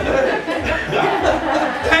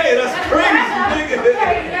 Hey, that's crazy, nigga.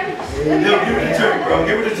 Yo, give it a turn, bro.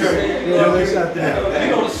 Give it a turn. You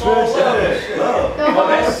know the song Love. But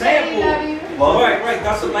that sample. Right.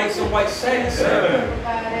 That's a Nights in White Satin sample.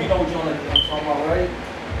 You know what you're talking about, right?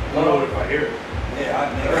 I don't know if I hear it. Yeah,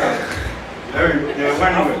 I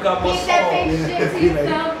forgot my song.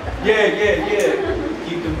 Yeah.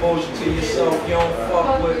 Keep the bullshit to yourself. You don't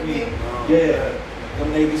fuck with me. Yeah. Them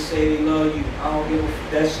niggas say they love you. I don't give a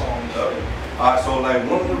that song. Alright, so like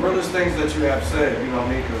one of the realest things that you have said, you know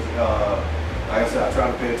what I mean? Because like I said, I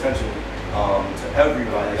try to pay attention to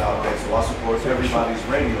everybody out there. So I support everybody's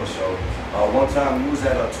radio show. One time you was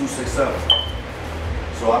at 267.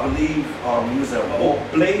 So I believe you was at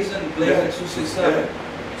Blazing 267.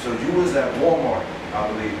 So you was at Walmart, I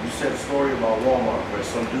believe. You said a story about Walmart where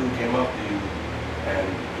some dude came up to you and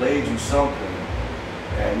played you something,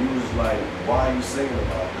 and you was like, why are you singing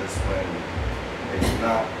about this when it's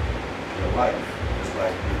not your life? It's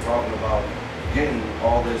like you're talking about getting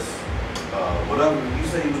all this, whatever. You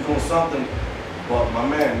say you was doing something, but my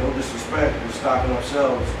man, no disrespect, you're stocking up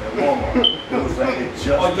shelves at Walmart. It was like it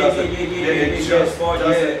just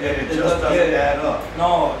doesn't add up.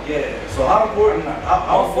 No, yeah. So how important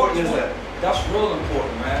is that? That's real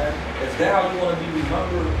important, man. Is that how you want to be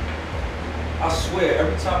remembered? I swear,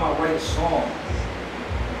 every time I write a song,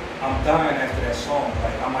 I'm dying after that song.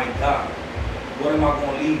 Like, I might die. What am I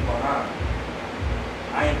going to leave behind?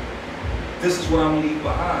 This is what I'm going to leave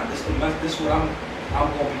behind. This is what I'm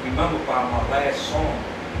going to be remembered by my last song.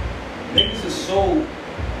 Niggas is so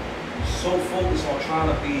focused on trying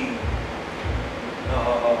to be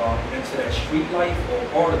into that street life or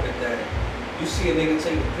part of it that you see a nigga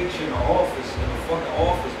take a picture in the office, in the fucking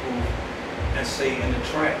office booth, and say in the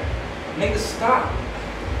track, nigga, stop.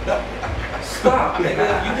 Stop, nigga.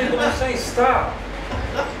 You dig what I'm saying? Stop.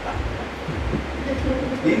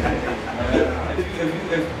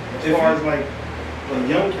 As far as like the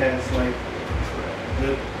young cats, like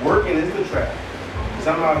the working is the trap. Cause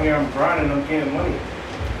I'm out here, I'm grinding, I'm getting money.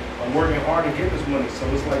 I'm working hard to get this money. So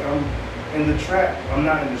it's like I'm in the trap. I'm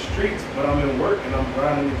not in the streets, but I'm in work and I'm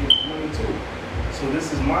grinding to get money too. So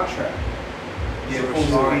this is my trap. Yeah, supposed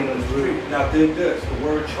to be in the street. Now dig this, the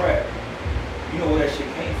word trap. You know where that shit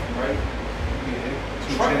came from, right?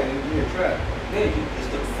 Yeah. Trap. Yeah, trap. Yeah, it's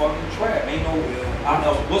the fucking trap. Ain't no, I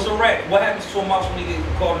know. What's a rat? What happens to a mouse when he get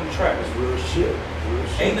caught in the trap? That's real shit.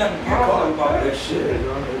 Ain't nothing positive about that shit.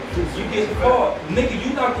 You get caught. Nigga,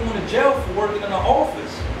 you not going to jail for working in an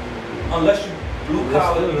office. Unless you blue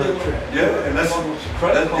collar. Yeah, and that's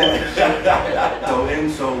credit card.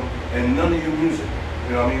 And none of your music,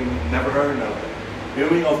 you know what I mean? Never heard none of it. You know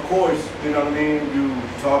what I mean? Of course, you know what I mean? You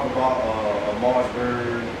talk about a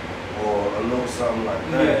Marsburg or a little something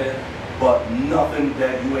like that. Yeah. But nothing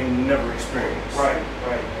that you ain't never experienced. Right.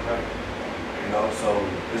 You know, so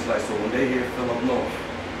it's like, so when they hear Phillip North,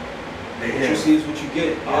 they hear. What you see is what you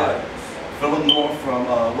get. Yeah. Phillip North from,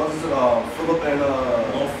 what is it? Phillip and.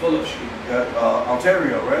 On Phillip Street.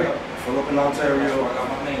 Ontario, right? Yeah. Phillip in Ontario. That's where I got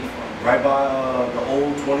my name from. Right by the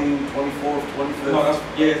old 24th, 25th. No,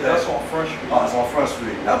 that's on Front Street. Oh, it's on Front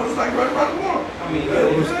Street. That was like right around the corner. I mean, Yeah,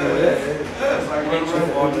 it's it's like right too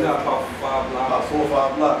far. around You the got about 5 blocks. About 4 or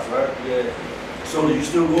 5 blocks, right? Yeah. So do you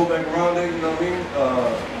still go back around there, you know what I mean?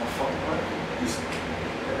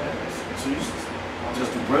 So you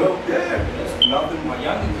just the grill? Yeah, it's nothing. My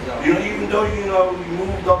youngins out. You know, even though, you know, you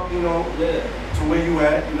moved up, you know, Yeah. to where you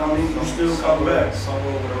at, you know what I mean? You still come back.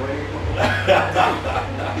 Somewhere over the radio.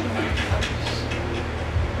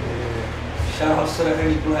 Shout out to the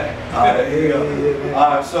Heavy Black. Alright, there you go.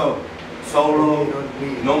 Alright, so solo,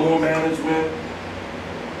 no more management,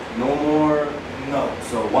 no more, no.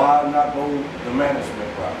 So why not go the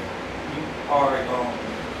management route? Alright,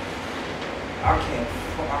 I can't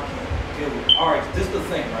deal with. Alright, this is the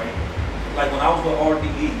thing, right? Like when I was with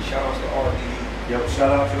RDE, shout out to RDE. Yep,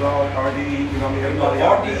 shout out to all RDE, you know what I mean? Everybody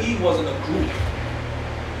out there. RDE wasn't a group.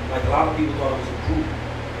 Like a lot of people thought it was a group.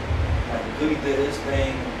 Like Goody did his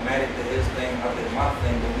thing, Matic did his thing, I did my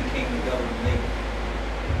thing, but we came together to make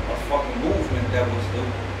a fucking movement that was the,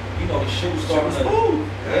 you know, the shit was starting to move.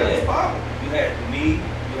 Yeah, it's fine. You had me,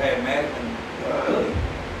 you had Matic and Goody.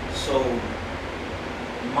 So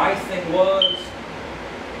my thing was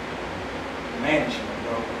management,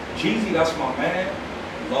 bro. Jeezy, that's my man.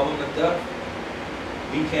 Love him to death.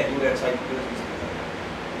 We can't do that type of business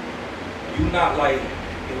together. You not like,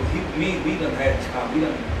 we done had this time, we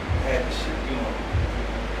done had this shit, you know.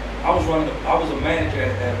 I was a manager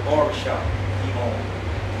at a barbershop he owned.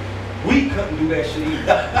 We couldn't do that shit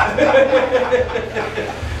either.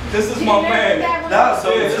 This is my man. So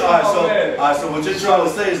what you're trying to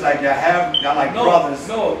say is like y'all like brothers.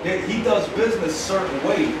 No, he does business certain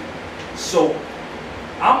way. So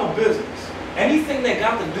I'm a business. Anything that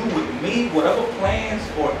got to do with me, whatever plans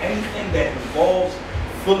or anything that involves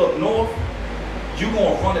Phillip North, you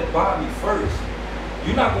gonna run it by me first.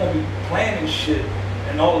 You're not gonna be planning shit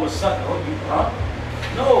and all of a sudden, oh, you, huh?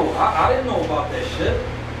 No, I didn't know about that shit.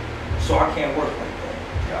 So I can't work like that.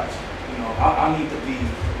 Gotcha. You know, I need to be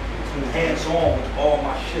hands-on with all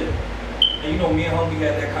my shit. And you know, me and Humby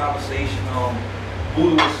had that conversation.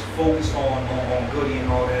 Butta was focused on Goody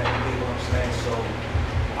and all that, you know what I'm saying? So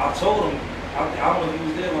I told him, I don't know if he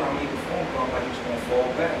was there when I made the phone call, like he was gonna fall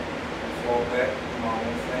back, do my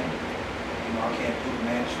own thing. You know, I can't do the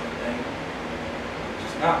management thing.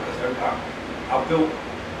 Just not, because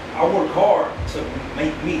I work hard to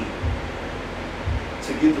make me,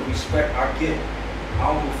 to get the respect I get.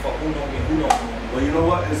 I don't give a fuck who know me and who don't know me. Well, you know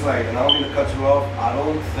what? It's like, and I don't mean to cut you off, I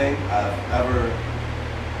don't think I've ever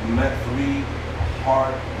met 3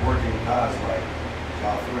 hard-working guys like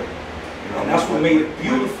y'all 3. You know, and that's what made it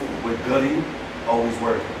beautiful. With Goody, always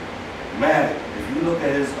working. Man, if you look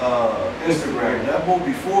at his Instagram, that boy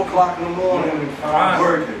be 4 o'clock in the morning,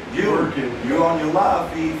 working. You're on your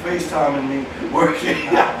live feed, FaceTiming me,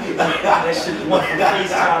 working. That shit went from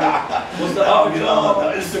FaceTime. What's the other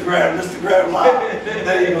the Instagram live.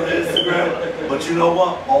 There you go, Instagram. But you know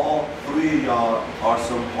what? All 3 of y'all are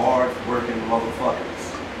some hard-working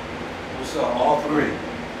motherfuckers. What's up? All 3.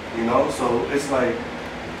 You know, so it's like,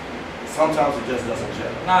 sometimes it just doesn't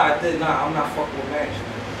gel. Nah, I'm not fucking with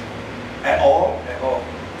management. At all? At all.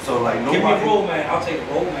 So like nobody. Give me a role man. I'll take a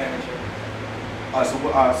role manager. So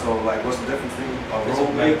like, what's the difference between a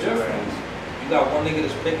role manager and? You got one nigga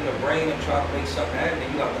that's picking the brain and trying to make something happen.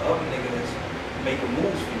 You got the other nigga that's making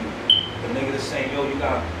moves for you. The nigga that's saying, yo, you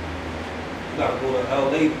gotta go to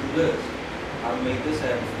LA to do this. I made this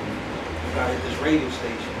happen for you. You gotta hit this radio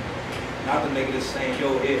station. Not the nigga that's saying,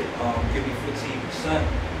 yo, here, give me 15%.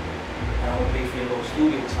 I don't pay for your little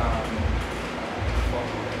studio time. Fuck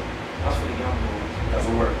with that. That's for the young boys. That's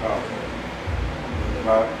a work out.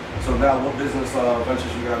 Right. So now, what business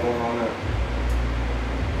ventures you got going on there?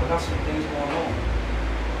 I got some things going on.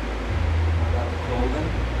 I got the clothing.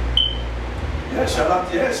 Yeah, shout out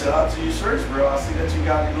to your shirts, bro. I see that you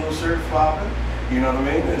got your little shirt flopping. You know what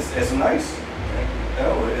I mean? It's nice.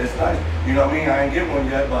 Oh, it's nice. You know what I mean? I ain't get one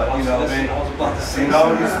yet, but you know what I mean? I was about to say. You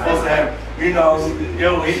know, you're supposed to have, you know,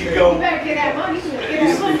 yo, here you go. You better get that money. Get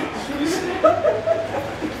that money.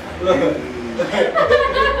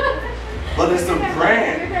 But it's the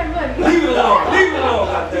brand. Get that money. Leave it alone.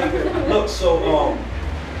 Goddammit. Look, so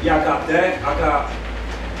yeah, I got that. I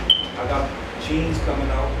got jeans coming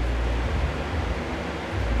out.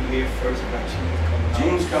 You hear first? I got jeans coming out.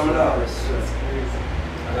 Jeans coming out. That's crazy.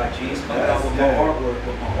 I got jeans coming out with my artwork.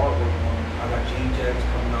 On. I got jean jackets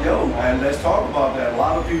coming out. Yo, and let's talk about that. A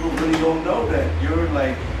lot of people really don't know that you're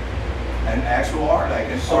like an actual art, like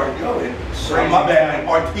an art. Yo, so my bad, an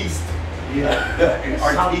artiste. Yeah.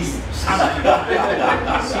 Artiste.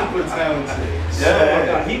 Super talented.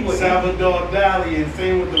 Yeah. He would. Salvador Dali, and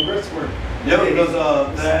same with the wristwork. Yeah, because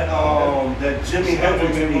that Jimi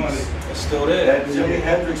Hendrix piece. It's still there. That Jimi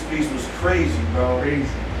Hendrix piece was crazy, bro.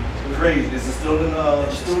 Crazy. Is it still in the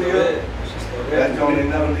studio? That joint ain't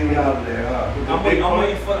never leaving out of there, huh? I'm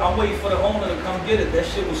waiting for the owner to come get it. That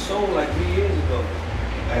shit was sold like 3 years ago.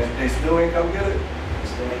 And they still ain't come get it? They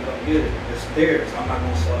still ain't come get it. It's theirs. I'm not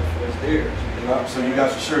gonna sell it for it's theirs. So you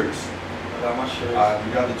got your shirts. I got my shirts.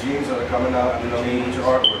 You got the jeans that are coming out, you know, with your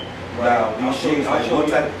artwork. Right. Now, these jeans, like,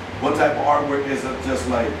 what type of artwork is it? Just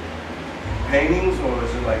like paintings, or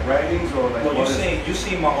is it like writings, or like? Well, you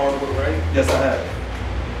seen my artwork, right? Yes, I have.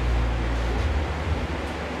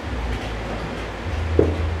 I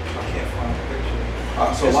can't find the picture.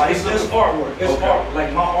 So why is this this artwork? It's Okay. art,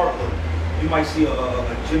 like my artwork. You might see a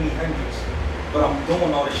Jimi Hendrix, but I'm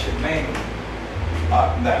doing all this shit manually. You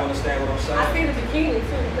now, understand what I'm saying? I see the bikini too. You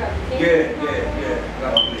got bikini. Yeah.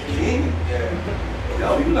 Got a bikini? Yeah. Yo,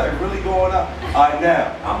 you like really going out. All right,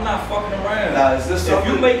 now. I'm not fucking around. Now, is this something?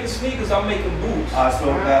 If you making sneakers, I'm making boots. So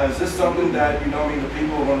now, is this something that, you know what I mean, the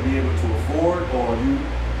people are going to be able to afford, or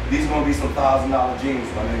these going to be some $1,000 jeans,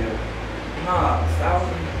 my nigga? Nah,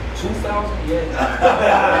 1,000, 2,000,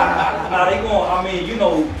 yeah. Nah, they going. I mean, you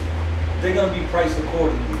know, they're gonna be priced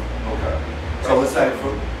accordingly. Okay. So it's like,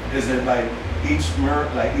 is it like each jean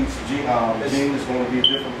is going to be a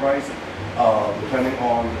different price, depending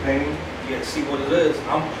on the painting? Yeah. See what it is.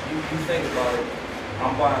 You think about it.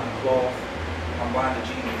 I'm buying the cloth. I'm buying the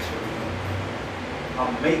jeans.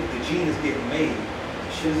 The jeans is getting made.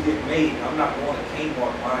 The shit is getting made. I'm not going to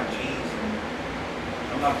Kmart buying jeans.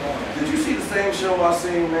 I'm not going there. Did you see the same show I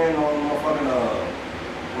seen, man, on motherfucking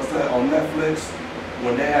what's that, on Netflix,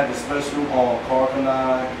 when they had the special on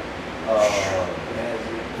Carcanine,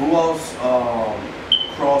 who else,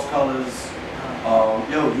 Cross Colors,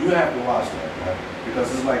 yo, you have to watch that, man,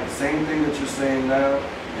 because it's like the same thing that you're saying now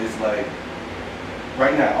is like,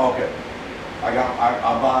 right now, okay, I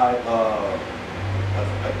buy a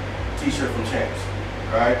t-shirt from Champs,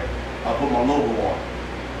 right? I put my logo on,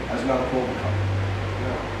 that's not a clothing company.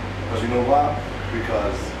 Because you know why?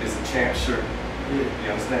 Because it's a Champ shirt. You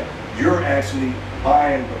understand? You're actually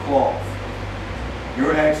buying the cloth. You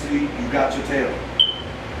got your tailor.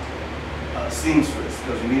 Seamstress,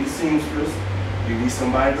 because you need a seamstress. You need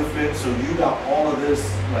somebody to fit. So you got all of this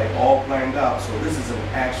like all planned out. So this is an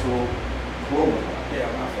actual clothing line. Yeah,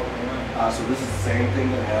 I'm not fucking around. So this is the same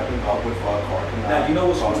thing that happened up with Carcanine. Now you know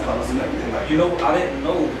what's Cross Colors and everything like that. You know, I didn't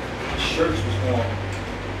know the shirts was going to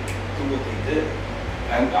do what they did.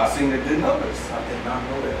 And I seen they did numbers. I did not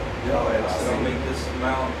know that. Yo, and I said I'll make this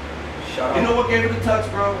amount. Shout out. You know what gave it a touch,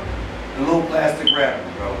 bro? The little plastic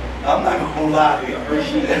wrapping, bro. I'm not gonna lie to you.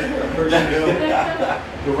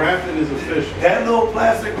 The wrapping is official. That little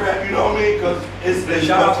plastic wrap, you know what I mean? Because it's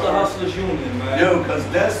Shout out to the Hustlers Union, man. Yo, because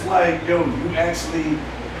that's like, yo, you actually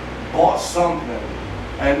bought something.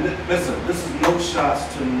 And listen, this is no shots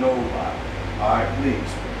to nobody. All right,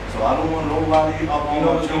 please. So I don't want nobody up on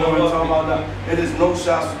my children talking about that. It is no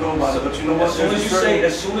shots to nobody, but you know what? As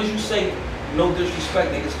soon as you say no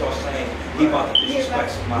disrespect, niggas start saying he about to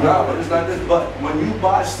disrespect somebody. No, but it's like this. But when you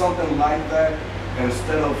buy something like that,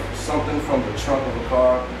 instead of something from the trunk of a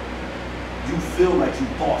car, you feel like you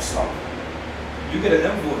bought something. You get an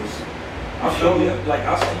invoice. I'll send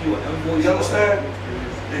you an invoice. You understand?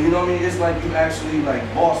 And you know what I mean? It's like you actually like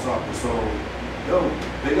bought something. So, yo,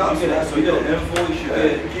 big ups. You get an invoice.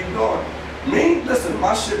 Keep going. Me, listen,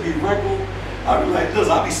 my shit be wrinkled. I be like this.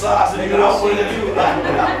 I be sizing you out with it.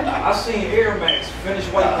 I seen Airmax finish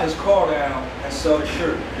wiping his car down and sell the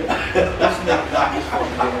shirt.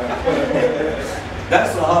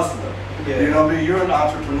 That's a hustler. Yeah. You know what I mean? You're an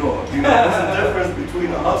entrepreneur. You know, there's a difference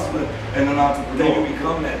between a hustler and an entrepreneur. Then you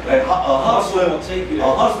become that. Like, a will take you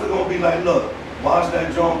there. hustler gonna be like, look, watch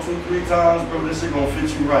that jump 2-3 times, bro. This shit gonna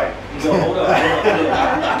fit you right. Yo, hold up.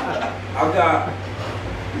 I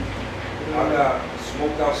got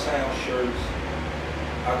smoked out sound shirts.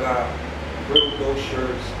 I got Real Dope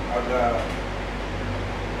shirts. I got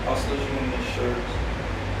Hustlers Union shirts.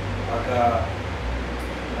 I got,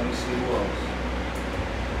 let me see who else.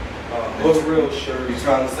 Hood Real shirts. You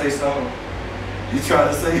trying to say something? You trying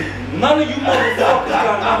to say? None of you motherfuckers got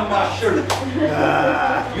none of my shirts.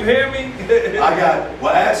 You hear me?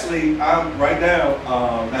 well actually, I'm right now,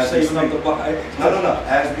 as we saving up speak. the buy. No.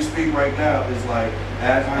 As we speak right now, it's like,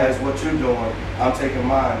 as what you're doing, I'm taking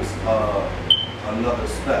mine another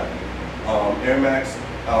step. Airmax,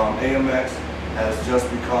 Amx has just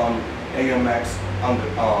become Amx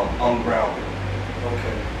Ungrounded.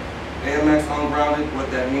 Okay. Airmax Ungrounded, what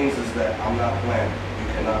that means is that I'm not planning. You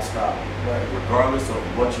cannot stop. Right. Regardless of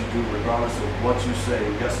what you do, regardless of what you say,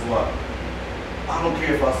 guess what? I don't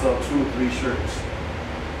care if I sell 2 or 3 shirts.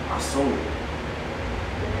 I sold it.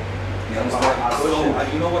 You understand? I sold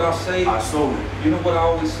it. You know what I say? I sold it. You know what I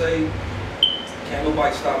always say? Can't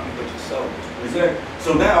nobody stop you but yourself. Exactly.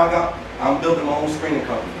 So now I'm building my own screening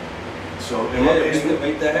company. So in my basement,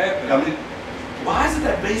 make that happen. I mean, why is it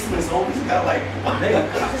that basements always got like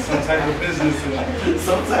Some type of business.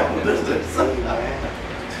 some type of business?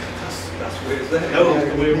 That's where it's at. No,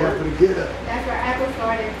 Yeah, we yeah, work. for the get up. That's where Apple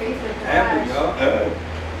started Facebook. Apple, y'all.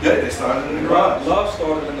 Yeah, they started in the garage. Love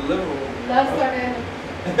started in the living room. Love started.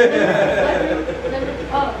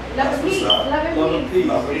 Love and peace. Love and peace.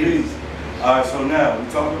 Love and peace. All right, so now we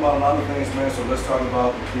talked about a lot of things, man. So let's talk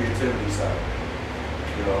about the creativity side.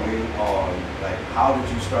 You know what I mean? Like, how did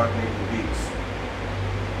you start making beats?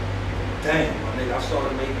 Damn, my nigga, I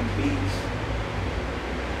started making beats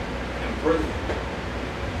in prison.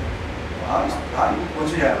 What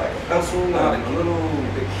you had, like a pencil, Nah, like a little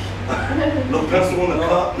pencil in a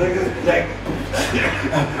cup, nigga? Like,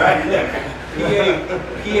 right there.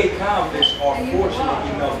 PA convicts are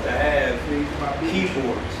fortunate enough to have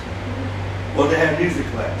keyboards Well, they had music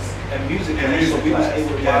class. and music And class, so music we was class,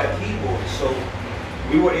 able to buy the keyboards. So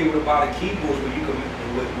we were able to buy the keyboards where you could,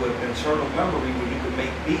 with internal memory, where you could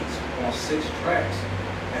make beats on 6 tracks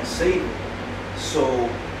and save it. So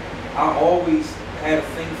I always had a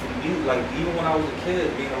thing for music, like even when I was a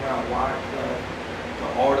kid, being around Wyclef, the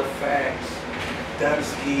Artifacts,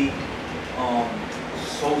 Dembski,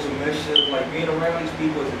 Souls of Mischief, like being around these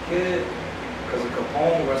people as a kid, because of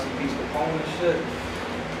Capone, rest in peace Capone and shit,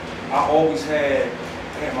 I always had,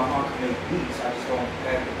 damn, my mom can make beats, I just don't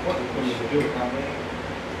have the equipment to do it, you know what I mean?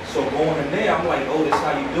 So going in there, I'm like, oh, this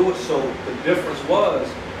how you do it. So the difference was,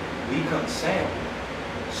 we couldn't sample.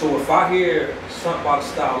 So if I hear something about the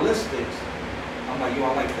stylistics, I'm like, yo,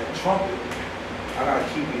 I like that trumpet. I gotta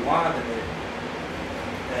keep rewinding it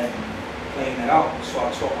and playing it out. So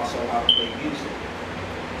I taught myself how to play music.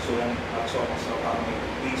 So then I taught myself how to make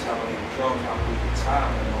the beats, how to make the drums, how to read the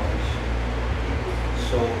time and all this shit.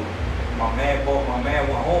 So my man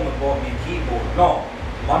went home and bought me a keyboard. No,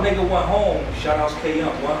 my nigga went home, shout outs K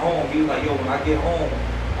Young, went home, he was like, yo, when I get home,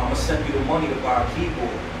 I'ma send you the money to buy a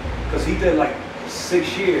keyboard. Cause he did like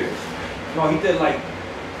 6 years. No, he did like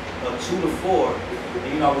 2 to 4.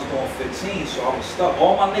 And you know, I was going 15, so I was stuck.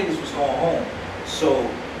 All my niggas was going home. So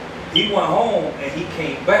he went home and he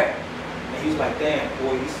came back. And he was like, damn,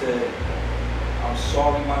 boy, he said, I'm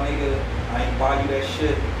sorry, my nigga, I ain't buy you that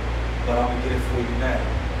shit, but I'm gonna get it for you now.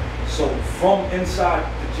 So from inside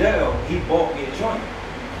the jail, he bought me a joint.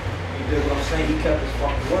 You did what I'm saying? He kept his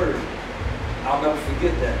fucking word. I'll never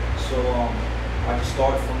forget that. So I just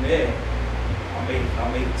started from there. I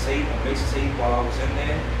made a tape, a mixtape while I was in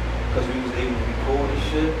there, because we was able to record and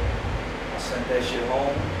shit. I sent that shit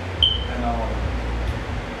home, and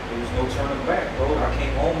there was no turning back, bro. I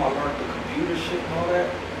came home, I learned the computer shit and all that,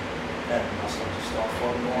 and I started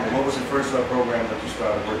fucking going. What was the first program that you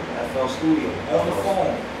started working on? FL Studio, on the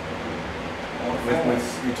phone. On the phone. Which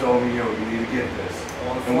you told me, yo, you need to get this.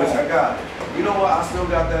 On the And which phone. I got. You know what? I still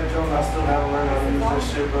got that joint. I still haven't learned how to use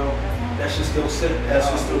this shit, bro. That shit's still sitting there. That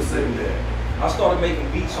shit's still sitting there. I started making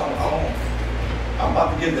beats on the phone. I'm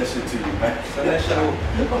about to give that shit to you, man. Send that shit over.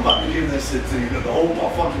 I'm about to give that shit to you. The whole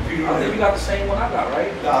motherfucking computer. I think you got the same one I got,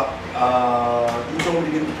 right? You told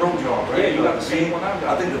me to get the Pro job, right? Yeah, you got the same one I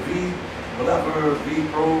got. I think the V, whatever, V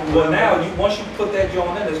Pro. But whatever. now, once you put that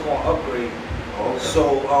joint in, it's going to upgrade. Oh, okay.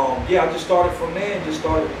 So, yeah, I just started from there and just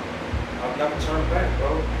started. I've never turned back,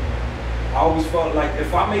 bro. I always felt like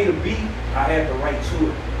if I made a beat, I had the right to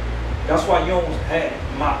it. That's why you don't have,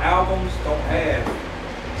 my albums don't have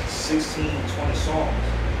 16, 20 songs.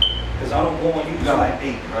 Because I don't go on YouTube. You got like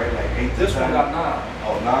 8, right? Like 8 to This 10. one got 9.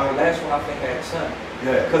 Oh, The 9? last one I think had 10.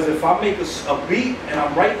 Yeah. Because if I make a beat and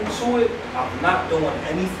I'm writing to it, I'm not doing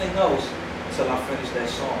anything else until I finish that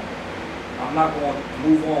song. I'm not going to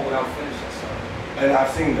move on without finishing something. And I've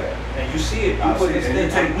seen that. And you see it. You I've put seen it. this And you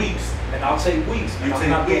thing, take weeks. and I'll take weeks. You And I'm take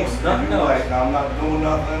not doing weeks. And nothing you else like, I'm not doing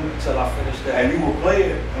nothing. until I finish that. And you will play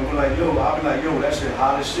it and be like, yo, I'll be like, yo, that shit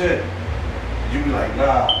hot as shit. You be like,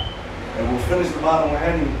 nah. And we'll finish the bottom with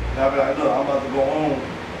Henny. And I'll be like, look, I'm about to go home.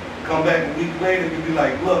 Come back a week later, you be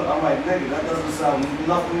like, look, I'm like, nigga, that doesn't sound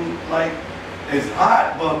nothing like it's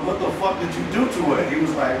hot, but what the fuck did you do to it? He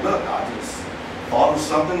was like, look, I just thought of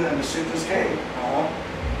something and the shit just came.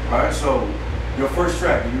 Alright, so your first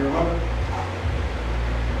track, do you remember?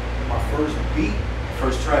 My first beat,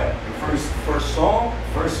 First track, your first song,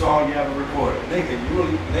 first song you ever recorded. nigga,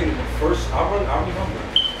 the first, I remember.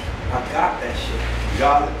 I got that shit. You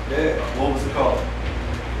got it? Yeah. What was it called?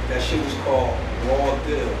 That shit was called Raw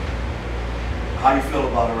Deal. How you feel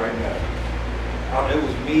about it right now? It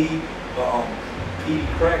was me, Petey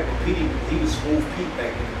Crack, but Petey, he was Smooth Pete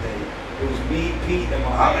back in the day. It was me, Pete, and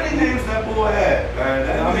my How many names that boy had,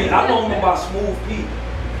 man? I mean, I know him about Smooth Pete.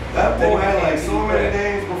 That boy had like so many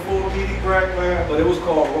names before Petey Crack, man. But it was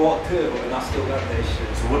called Raw Deal, and I still got that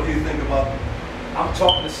shit. So what do you think about it? I'm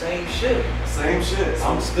talking the same shit. Same shit. So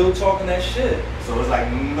I'm still talking that shit. So it's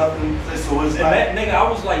like nothing. So it's And like that nigga,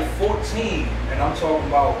 I was like 14, and I'm talking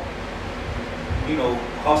about, you know,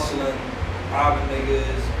 hustling, robbing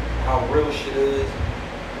niggas, how real shit is,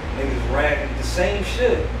 niggas rapping, the same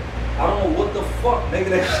shit. I don't know what the fuck, nigga,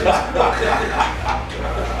 that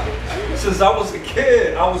shit. Since I was a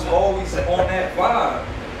kid, I was always on that vibe.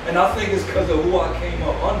 And I think it's because of who I came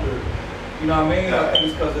up under. You know what I mean? I think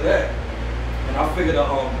it's because of that. And I figured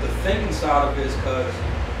the thinking side of it is because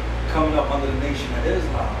coming up under the Nation of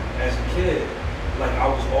Islam as a kid, like I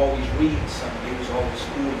was always reading something. It was always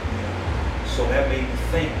schooling me. So that made me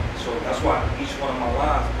think. So that's why each one of my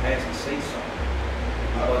lines has to say something.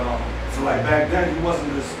 But so like back then, you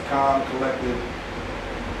wasn't this calm, collected,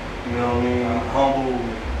 you know what I mean, humble.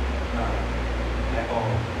 nah, at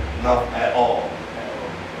all. Not at all.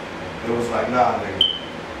 It was like, nah,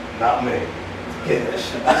 nigga, not me. Yeah,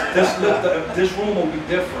 this room will be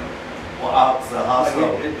different. Well, outside,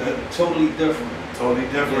 also, Like it totally different. totally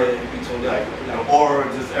different. Yeah, it'd be totally Like different. the aura,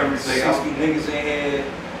 just everything. 60 niggas in here,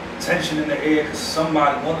 tension in the air, cause one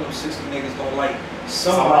of them 60 niggas don't like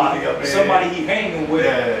somebody up there. somebody he hanging with,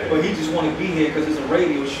 Yeah. but he just want to be here cause it's a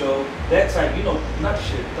radio show. That type, you know, nut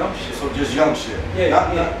shit, dumb shit. So just young shit. Yeah,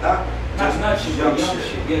 not, yeah. Not Not shit, young but young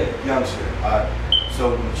shit, yeah. Young shit.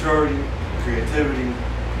 So maturity, creativity,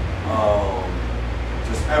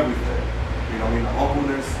 just everything. You know what I mean? The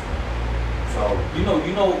humbleness. So You know what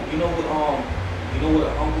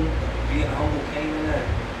being humble came in at?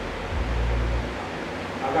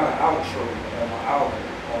 I got an outro on my album.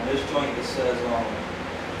 On this joint it says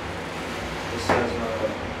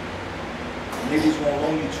niggas won't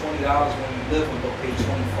loan you $20 when you live, but they'll pay $25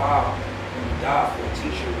 when you die for a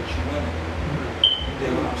t-shirt that you win. You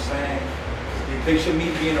dig what I'm saying? You picture me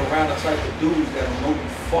being around the type of dudes that will know you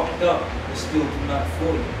fucked up and still do nothing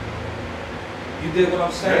for you. You dig what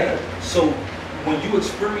I'm saying? Yeah. So when you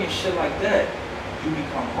experience shit like that, you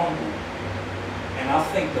become humble. And I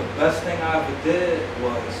think the best thing I ever did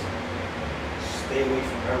was stay away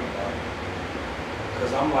from everybody.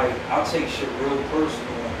 Cause I'm like, I'll take shit real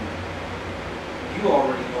personal. And you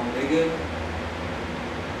already know, nigga.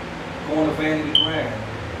 Going to Vanity Grand.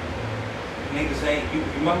 Niggas ain't, you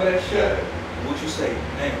remember that shit? Yeah. What you say?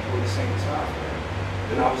 Man, boy, this ain't the time for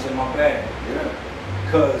that. And I was in my bag.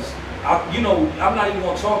 yeah. Cause I'm not even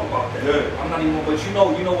gonna talk about that. Yeah. I'm not even, but you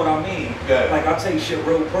know what I mean. Yeah. Like I take shit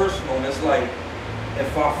real personal, and it's like,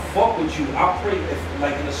 if I fuck with you, I pray. If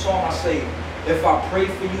like in the song I say, if I pray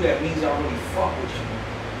for you, that means I really fuck with you.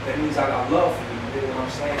 That means I got love for you. You know what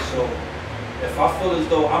I'm saying? So if I feel as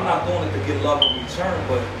though I'm not doing it to get love in return,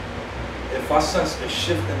 but if I sense a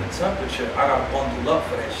shift in the temperature, I gotta bundle up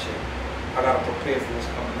for that shit. I gotta prepare for what's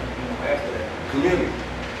coming, after that. Community.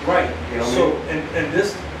 Right. You know what So I mean? and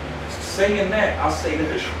this saying that, I say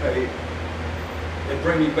this right. It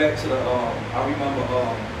bring me back to the I remember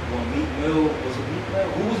when Meek Mill was a Meek Mill.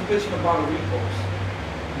 Who was bitching about a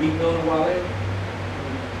repost? Meek Mill and Wale?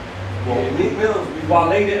 Well, Meek Mill's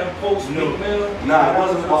Wale didn't post Meek Mill. Nah, it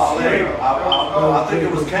wasn't Wale. I think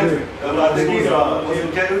it was Kendrick. I think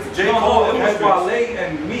it was J. Cole. No, it was Wale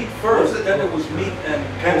and Meek first. Then it was Meek and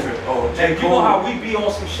Kendrick. Oh, J. And Cole. you know how we be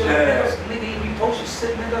on some shit like Yeah. that? Nigga, you be posting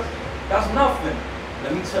shit, nigga. That's nothing.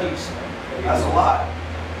 Let me tell you something. That's a lot.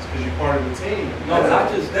 It's because you're part of the team. No, not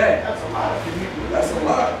just that. That's a lot. That's a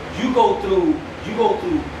lot. You go through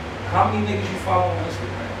how many niggas you follow on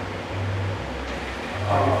Instagram?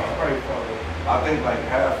 Probably follow. I think like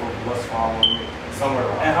half of what's following me, somewhere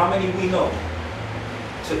around. And how many we know?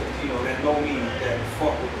 That know me, that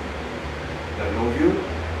fuck with me. That know you?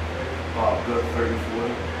 Good 30,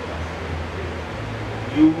 40.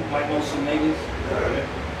 You might know some niggas. Yeah.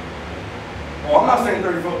 Well, I'm not saying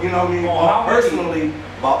 30, 40, you know what I mean? How many?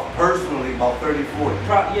 Personally, about 30, 40.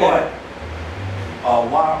 Yeah. But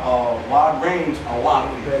wide range, a lot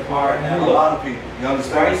of people. All right, now A look. lot of people. You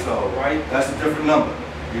understand? Right, So right. that's a different number.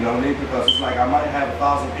 You know what I mean? Because it's like I might have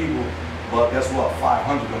 1,000 people, but guess what?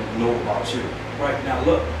 500 of them know about you. Right, now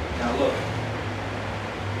look.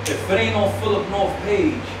 If it ain't on Phillip North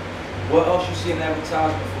page, what else you see an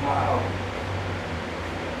advertisement for my album?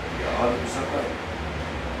 You're 100% right.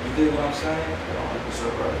 You dig what I'm saying? You're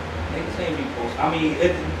 100% right. Niggas ain't repost. I mean,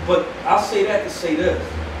 but I say that to say this.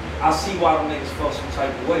 I see why them niggas felt some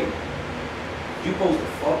type of way. You supposed to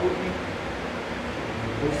fuck with me?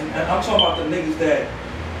 And I'm talking about the niggas that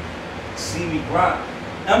see me grind.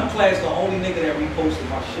 M-Class the only nigga that reposted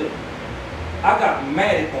my shit. I got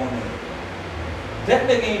mad on him. That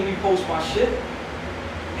nigga ain't repost my shit.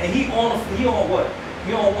 And he on what?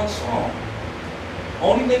 He on one song.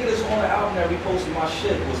 Only nigga that's on the album that reposted my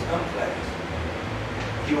shit was M-Class.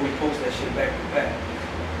 He'll repost that shit back to back.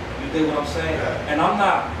 You dig what I'm saying? Yeah. And I'm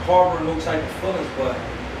not harboring no type of feelings, but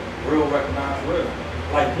real recognize real.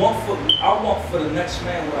 Like I want for the next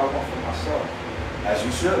man what I want for myself. As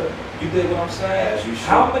you should. You dig what I'm saying? As you should.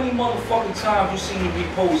 How many motherfucking times you see me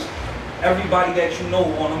repost everybody that you know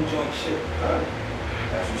on them joint shit? Right.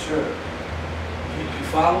 As you should. You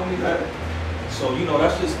follow me? Yeah. So you know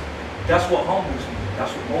that's what humbles me.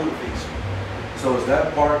 That's what motivates me. So is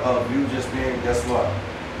that part of you just being, guess what?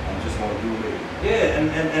 I'm just gonna do me. Yeah,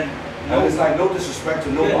 and it's like no disrespect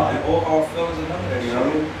to nobody. Yeah, and all feelings and none of that you shit. Know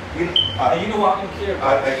what I mean? And you know what I don't care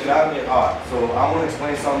about. So I want to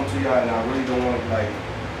explain something to y'all, and I really don't want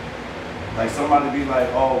like somebody be like,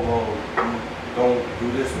 oh well, you don't do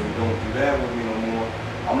this or you don't do that with me no more.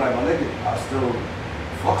 I'm like, my nigga, I still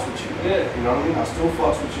fucks with you. Yeah. You know what I mean? I still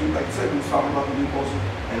fucks with you. Like you said, we was talking about the reposting,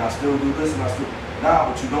 and I still do this, and I still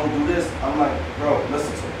but you don't do this. I'm like, bro,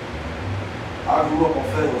 listen to me. I grew up on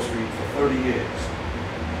Phillip Street for 30 years.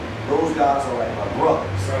 Those guys are like my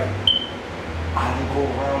brothers. Right. I don't go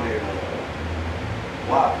around there no more.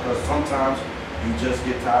 Why? Because sometimes you just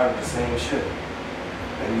get tired of the same shit.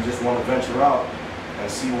 And you just want to venture out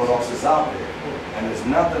and see what else is out there. And it's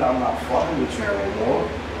not that I'm not fucking with you no more.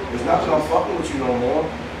 It's not that I'm fucking with you no more.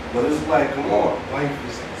 But it's like, come on.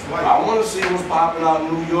 I want to see what's popping out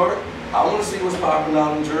in New York. I want to see what's popping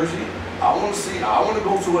out in Jersey. I want to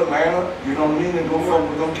go to Atlanta, you know what I mean, and go fuck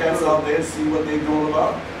with them cats out there and see what they're doing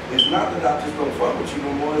about. It's not that I just don't fuck with you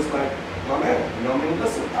no more. It's like, my man, you know what I mean?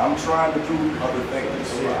 Listen, I'm trying to do other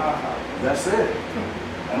things. That's it.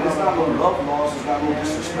 And it's not no love loss, it's not no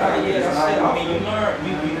disrespect. Yeah, that's it. I mean, you learn,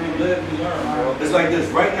 you live, you learn, bro. It's like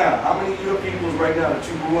this, right now, how many of your peoples right now that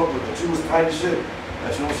you grew up with, that you was tight as shit,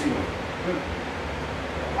 that you don't see them?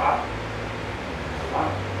 A lot.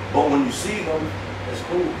 But when you see them, it's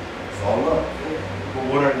cool. It's all love. But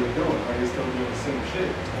what are they doing? Are they still doing the same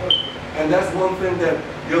shit? And that's one thing that,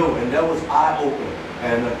 and that was eye-opening.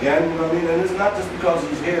 And again, you know what I mean? And it's not just because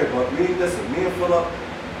he's here, but me and Phillip,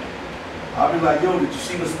 I'll be like, yo, did you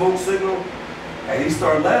see the smoke signal? And he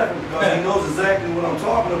started laughing because he knows exactly what I'm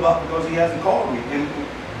talking about because he hasn't called me. And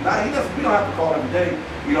now we don't have to call every day,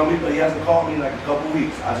 you know what I mean? But he hasn't called me in like a couple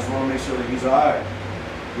weeks. I just want to make sure that he's all right.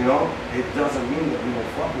 You know, it doesn't mean that we don't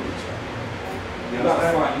fuck with each other. You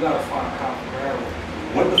gotta find common ground.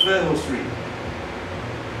 Went to Federal Street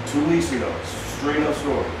 2 weeks ago, straight up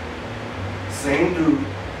story. Same dude,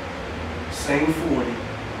 same 40,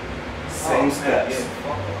 same steps. Yeah,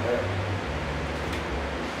 fuck all that.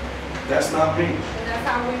 That's not me. And that's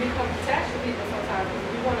how we become attached to people sometimes. Because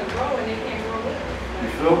we want to grow and they can't grow with us. You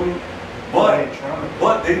feel me?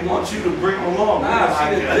 But they want you to bring them along.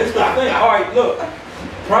 This is the thing. All right, look.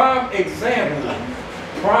 Prime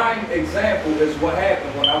example is what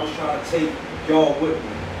happened when I was trying to take y'all with me.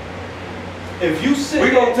 If you sit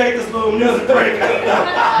we're gonna take this little music break.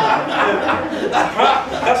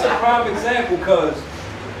 That's a prime example because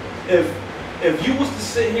if you was to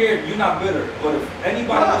sit here, you're not bitter. But if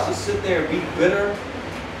anybody was to sit there and be bitter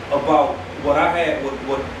about what I had,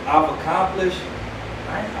 what I've accomplished,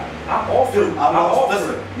 I'm offered.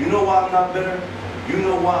 Listen, you know why I'm not bitter? You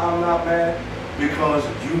know why I'm not mad? Because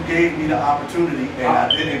you gave me the opportunity and I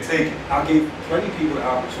didn't take it. I gave plenty of people the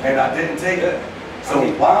opportunity. And I didn't take it. So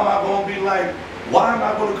why am I going to be like, why am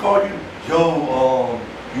I going to call you, yo,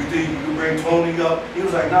 you think you can bring Tony up? He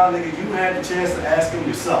was like, nah, nigga, you had the chance to ask him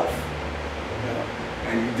yourself. Yeah.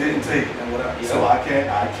 And you didn't take it. And so I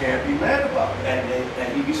can't be mad about it.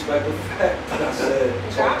 And he respected the fact that I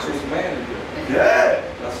said, talk to his manager. Yeah.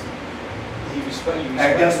 He respected you.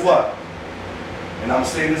 And guess what? And I'm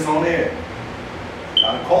saying this on air.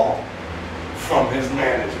 Got a call from his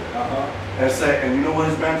manager. And you know what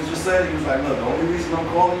his manager said? He was like, look, the only reason I'm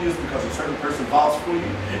calling you is because a certain person vouched for you,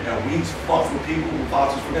 and we fucks with people who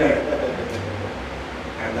vouches for people.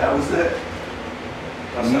 And that was it.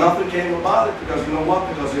 Nothing came about it because you know what?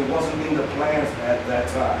 Because it wasn't in the plans at that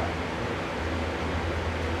time.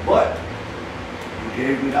 But you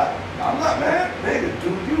gave me that. I'm not mad, nigga. Do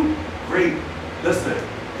you great? Listen,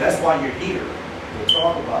 that's why you're here to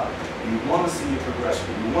talk about it. You want to see your progression.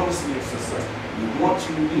 You want to see your success. You want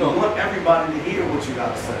everybody to hear what you got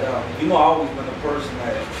to say. You know, I've always been a person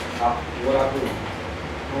that what I do.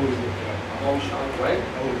 I'm always trying to write.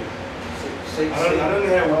 I done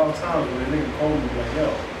had wild times when a nigga called me like, yo,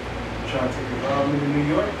 trying to take a job in New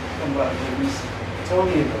York. I'm about to go meet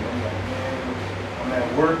Tony and them. I'm like, man, I'm at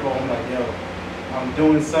work, or I'm like, yo, I'm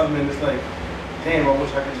doing something, and it's like, damn, I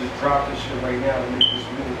wish I could just drop this shit right now and make this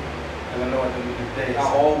move. And I know at the end of the day, I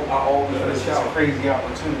always it's reach a out. crazy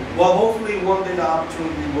opportunity. Well, hopefully one day the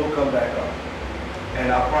opportunity will come back up.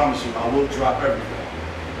 And I promise you, I will drop everything.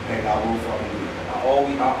 And I will fucking do that. I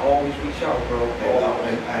always reach out, bro.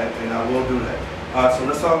 And I will do that. All right, so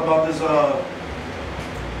let's talk about this, the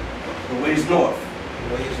ways north.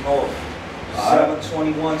 The way is north. All right.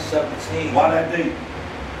 7/21/17. Why that date?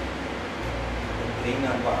 Ain't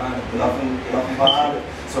nothing behind it. Nothing behind it.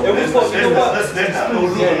 So It was supposed to be what? there's not no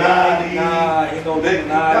Illuminati. Nah, ain't no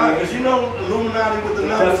Illuminati. Because you know Illuminati with the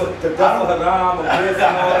numbers. The devil haram, a bliss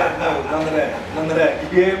and all that. No, none of that. None of that. You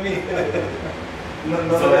hear me? None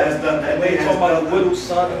So of that's done. That They day has talking about done. the widow's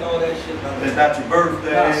son and all that shit. None of It's that. not your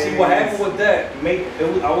birthday. Nah, see what happened with that? It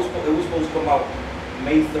was supposed to come out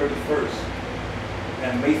May 31st,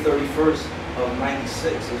 and May 31st of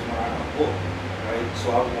 '96 is when I booked. Right, so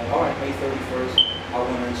I was like, all right, May 31st, I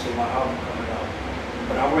went into my album coming out,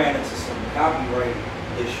 but I ran into some copyright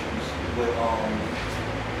issues with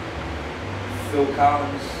Phil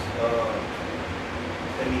Collins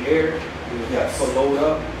in the air. Yes. For Load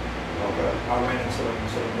Up. Okay. I ran into some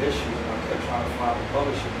issues, and I kept trying to find a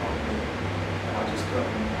publishing company, and I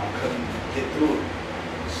couldn't get through it.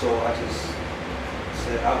 So I just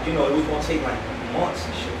said, it was gonna take like months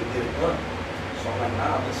and shit to get it done. So I'm like,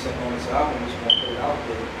 nah, I'm just sitting on this album, I'm just gonna put it out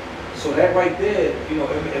there. So that right there,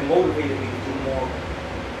 it motivated me to do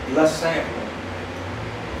less sampling.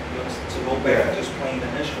 To go back and just playing the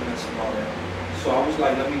instruments and all that. So I was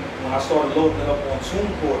like, when I started loading it up on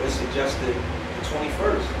TuneCore, it suggested the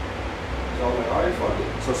 21st. So I was like, all right, fuck it.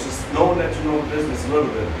 So just knowing that you know the business a little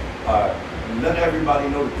bit, let everybody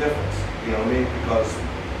know the difference. You know what I mean? Because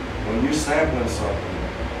when you're sampling something,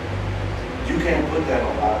 you can't put that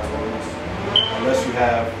on iTunes unless you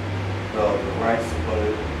have the rights to put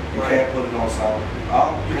it. You can't put it on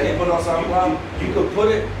SoundCloud. You can't put it on SoundCloud. You could put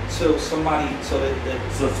it till somebody tells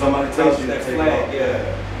you that to take flag, it off. yeah.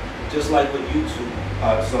 Just like with YouTube.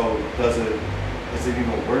 So is it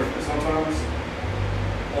even worth it sometimes?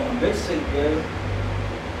 On a mixtape, yeah.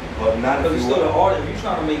 But not if Because it's you still an want. art. If you're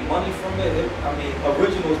trying to make money from it,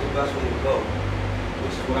 original is the best way to go.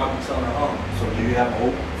 Which is what I've been telling her. So do you have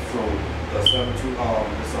hope? So the 7-2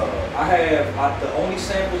 the only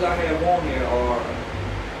samples I have on here are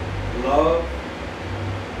Love.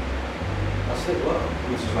 That's it, Love.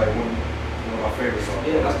 which is like one of my favorite songs.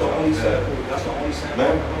 Yeah, that's the only sample. That's the only sample I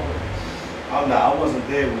Man. have on. I wasn't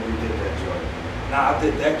there when you did that joint. Nah, I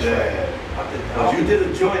did that track. Yeah. I did that. But you did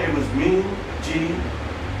a joint, it was me, G,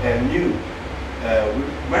 and you.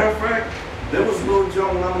 Matter of fact, there was a little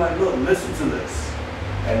joint and I'm like, look, listen to this.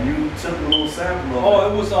 And you took a little sample of Oh,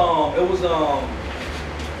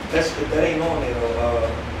 that ain't on there though.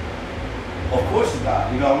 Of course it's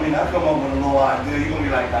not. You know what I mean? I come up with a little idea, you're gonna be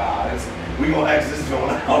like, nah, we gonna X this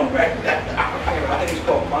joint out right now. I think it's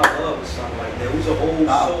called My Love or something like that. It was an old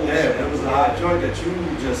soul Yeah, sample. it was a hot joint that you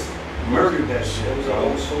just murdered that shit. It was an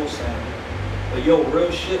old soul sample. But yo,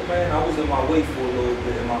 real shit, man, I was in my way for a little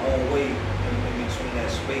bit, in my own way in between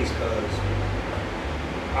that space, because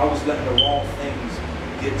I was letting the wrong things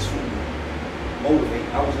get to me, motivate.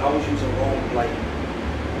 I was using the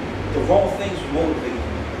wrong things motivate me.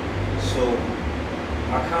 So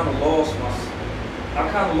I kind of lost myself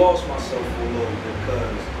for a little bit,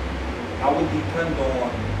 because I would depend on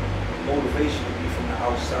motivation to be from the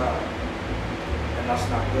outside, and that's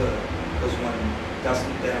not good. Because when that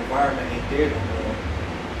environment ain't there no more,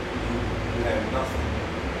 you have nothing.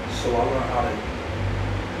 So I learned how to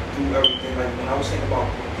do everything. Like when I was thinking about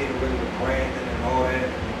getting rid of the branding and all that,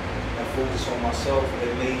 and focus on myself,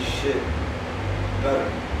 it made shit better.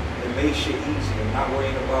 It made shit easier. Not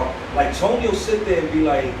worrying about, like Tony will sit there and be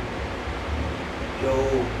like, yo,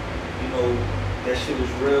 that shit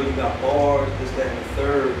is real, you got bars, this, that, and the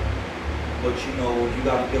third, but you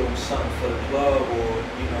gotta give them something for the club, or,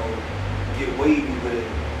 get wavy with it.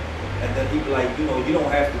 And then he'd be like, you don't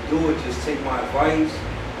have to do it, just take my advice.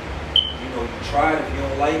 You try it if you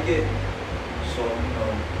don't like it. So,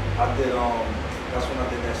 I did, that's when I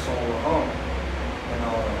did that song with him. And,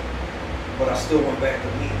 but I still went back to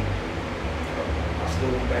me.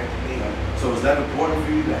 So is that important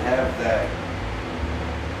for you to have that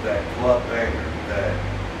club banger, that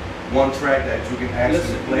one track that you can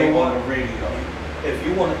actually play on the radio? If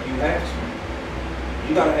you want it, you have to.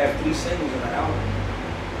 You gotta have 3 singles in the album.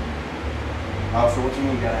 So what you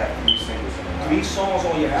mean you gotta have 3 singles in the album? 3 songs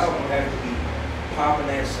on your album have to be popping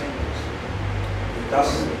ass singles.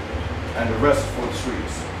 And the rest is for the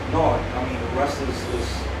streets. No, I mean the rest is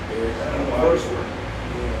universal.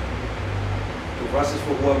 The rest is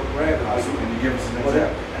for whoever grabs it. So can you give us an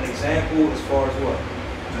example? An example as far as what?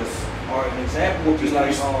 Just, all right, an example would be just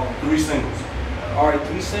like three singles. all right,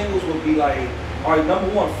 3 singles would be like, all right, number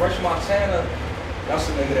one, Fresh Montana, that's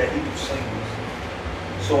a nigga that he do singles.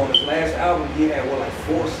 So on his last album, he had what, like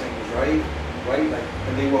 4 singles, right? Right, like,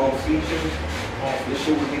 and they were all features. This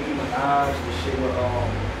shit with Nicki Minaj, this shit with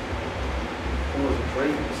who was it,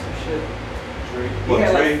 Drake or some shit. Drake. He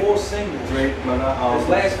had like 4 singles. Drake, his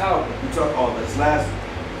last album. You talk this last.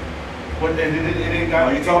 What it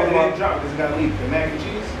got? You talking about? Dropped. It got leaked. The mac and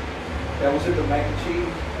cheese. That was it, the mac and cheese.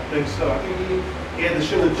 I think so. I think he had the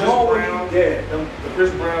shit with Chris Brown. Yeah, the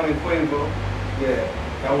Chris Brown and Quavo. Yeah,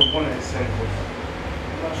 that was one of his singles.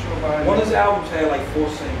 I'm not sure about it. One of his albums had like 4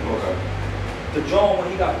 singles. Okay. The John when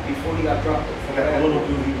before he got dropped from that Bad little Boy.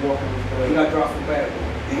 dude he walking with. He got dropped from Bad Boy.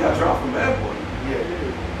 He got dropped from Bad Boy. Yeah.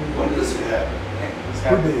 When did this happen? This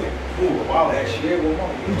happened a while ago. Last year, what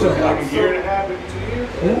month? You took Like a year and a half, maybe 2 years.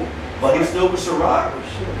 Who? But he's still with Ciroc.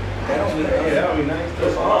 That don't mean nothing. Yeah, that would be nice.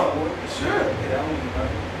 That's all. Sure. Yeah, that don't mean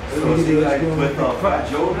nothing. So is he like with Fat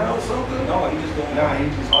Joe now or something? No, he just doing. Nah,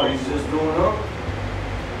 he's just doing up.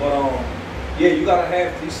 But yeah, you gotta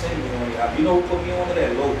have 3 singles on your album. You know who put me on to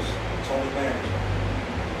that? Los, Tony Manager.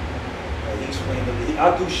 He explained to me.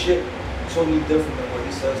 I do shit totally different than what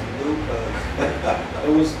he says to do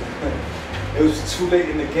because it was too late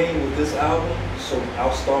in the game with this album, so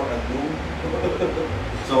I'll start anew.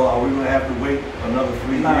 So are we gonna have to wait another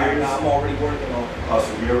 3 years? Nah, I'm already working on it. Oh,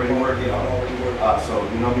 so you're already working on it? I'm already working. So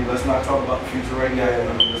you know me. Let's not talk about the future right now.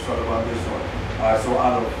 Let's talk about this one. So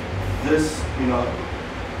out of this, you know,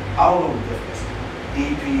 I don't know the difference.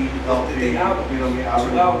 EP, LP, The album. you know what I mean? I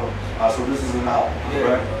really don't know. So this is an album,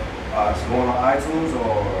 correct? It's going on iTunes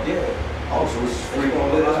or? Yeah. Oh, so it's free on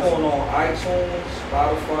It's going on iTunes,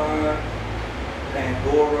 Spotify,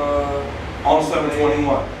 Pandora. On 7/21.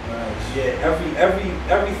 Nice. Yeah,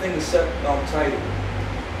 everything except Tidal.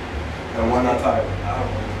 And why not Tidal? I don't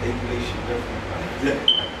know. They do this shit different. They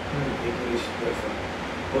do this shit different.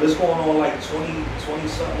 But it's going on like 20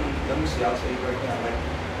 something. Let me see. I'll tell you right now. Like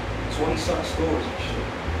 20 something stores and shit.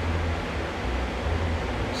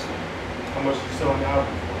 How much you selling the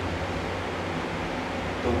album for?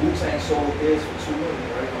 The Wu-Tang sold theirs for $2 million,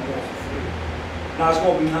 right? I'm going for free. Now it's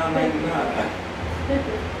going to be $9.99.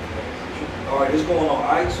 All right, it's going on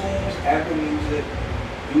iTunes, Apple Music,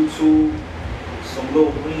 YouTube, some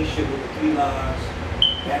little green shit with the 3 lines,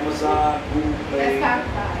 Amazon, Google Play,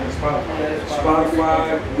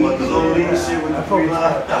 Spotify. What the little green shit with the 3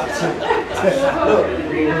 lines?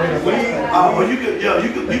 Well, you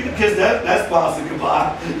can kiss that sponsor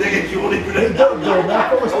goodbye. Nigga, you won't even Oh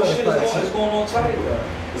shit, it's going on Tidal.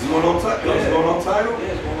 It's going on Tidal? Yeah. It's going on Tidal?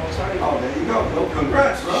 Yeah, it's going on Tidal. Oh, there you go. No,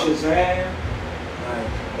 congrats, bro. Shazam.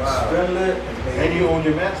 Wow. Spinlet. And you own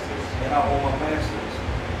your masters. And I own my masters.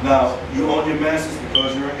 Now, you own your masters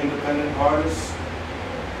because you're an independent artist?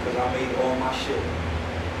 Because I made all my shit.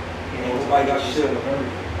 Nobody got shit. I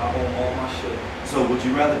own all my shit. So would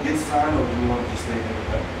you rather get signed or do you want to just stay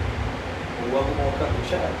independent? Whoever gonna cut the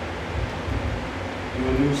check. You're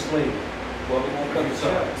a new slave. Whoever gonna cut the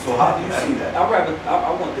check. So how do you see that? I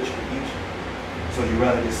want distribution. So you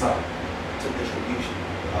rather get signed? To distribution.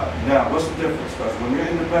 Now, what's the difference? Because when you're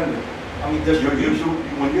independent, I mean,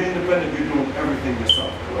 when you're independent, you're doing everything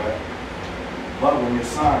yourself, correct? But when you're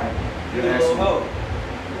signed, you're actually.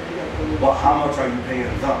 Well, how much are you paying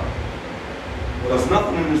them? There's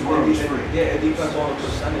nothing in this world is free. Yeah, it depends on the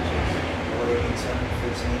percentages. Whether it be 10,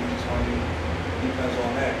 15, 20, depends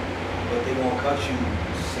on that. But they won't cut you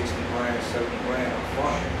 60 grand, 70 grand up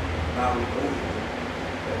front. Not remove it.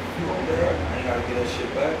 I ain't gotta get that shit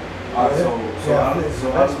back. So out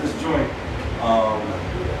of this joint,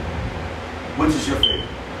 which is your favorite?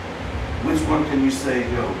 Which one can you say,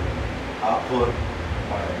 yo, I'll put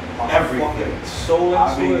everything, soul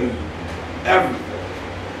into it? Everything.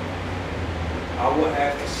 I would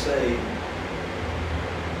have to say,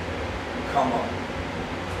 Come Up.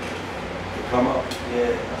 Come Up?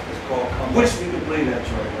 Yeah, it's called Come Up. Wish we could play that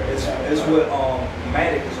joint right now. It's with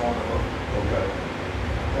Matic is on the hook. Okay.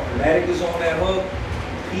 Matic is on that hook.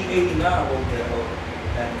 P89 wrote that hook,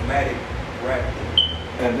 and Matic rapped it.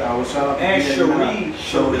 And I was shout out to And Cherie.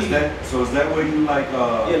 So is that where you like?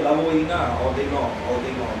 Yeah, level 89 all day long.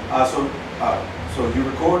 So you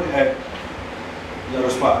record at your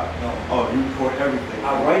spot? No. Oh, you record everything.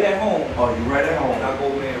 I write at home. Oh, you write at home. And I go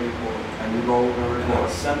over there and record. And you go over and And I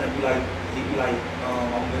record. send it, he'd be like,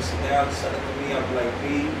 I'm missing down, send it to me. I'd be like,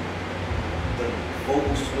 P, the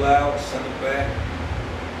vocals too loud, send it back.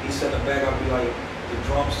 He send it back, I'd be like, the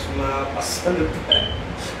drums too loud, I send it back.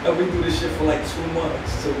 And we do this shit for like 2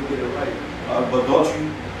 months till we get it right. But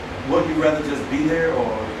wouldn't you rather just be there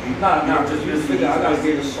or? Nah, just you busy, figure I gotta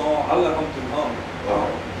busy? get a song. I let him do hum.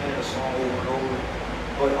 Hear the song over and over.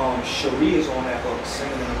 But Cherie is on that hook,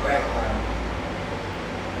 singing in the background.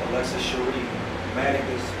 Alexa Cherie. Matic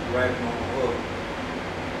is rapping on the hook.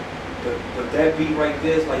 But that beat right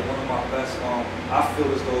there is like one of my best. I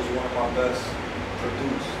feel as though it's one of my best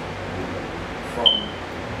produced. From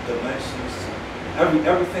dimensions to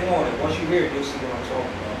everything on it. Once you hear it, you'll see what I'm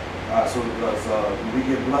talking about. Alright, so do we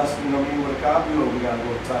get blessed, you know what I mean, with a copy, or we gotta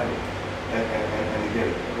go to title and get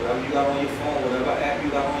it? Whatever you got on your phone, whatever app you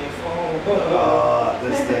got on your phone.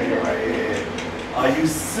 This thing right here. Are you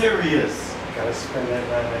serious? Gotta spend that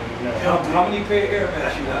 $9.99. How many pair of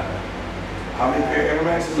Airmax you got? How many pair of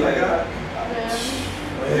Airmaxes I got?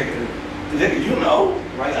 Nigga, you know.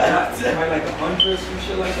 Right, like 100, some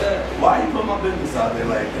shit like that. Why you put my business out there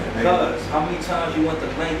like that, nigga? Because how many times you went to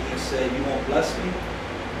Nike and said you won't bless me?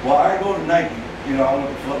 Well, I go to Nike. You know, I went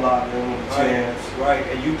to Foot Locker, I went to Champs. Right,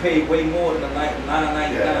 and you paid way more than the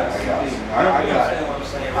 $9.99. Yeah, I got you. I got it. What I'm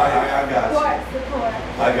saying, right? I got you. Support.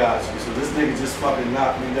 I got you. So this nigga just fucking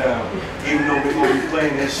knocked me down. Even though we gonna be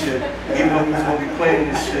playing this shit. Even though we gonna be playing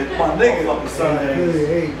this shit. My nigga. Fucking Sundays.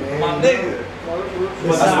 Hey, man. My nigga.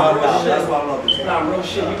 But That's why I love shit. That's why I love this. It's not real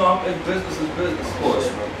shit. You know, business is business. Of course,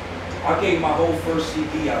 bro. I gave my whole first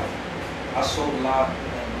CD out. I sold a lot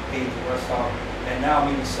and paid the rest out. And now I'm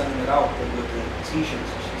even sending it out with the t-shirts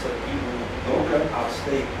and shit to the people out of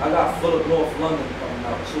state. I got Phillip North London coming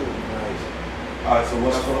out too. Nice. Alright, so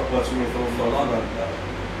what's you for London?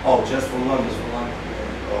 Oh, just for London. Just for London.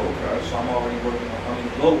 Yeah. Oh, okay. So I'm already working on.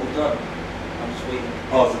 The logo's done. I'm just waiting.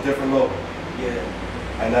 Oh, it's a different logo. Yeah.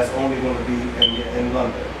 And that's only going to be in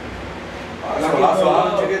London. Like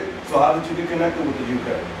So how did you get connected with the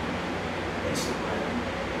UK? Instagram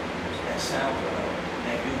and SoundCloud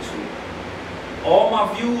and YouTube. All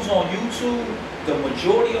my views on YouTube, the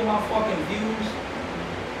majority of my fucking views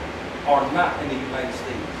are not in the United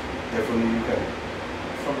States. They're from the UK.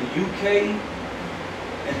 From the UK,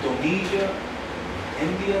 Indonesia,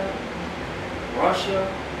 India, Russia,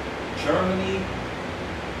 Germany,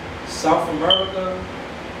 South America,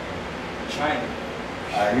 China.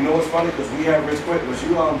 You know what's funny? Because we had Rich Quick. Did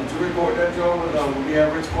you record that, Joe? When we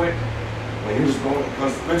had Rich Quick? When he was going,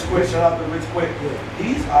 because Rich Quick, shout out to Rich Quick.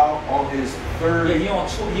 He's out on his third. Yeah,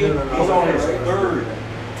 he's on his third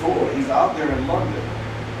tour. He's out there in London.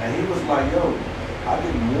 And he was like, yo, I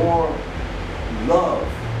get more love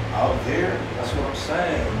out there. That's what I'm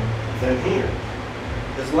saying. Than here.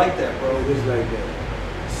 It's like that, bro. It is like that.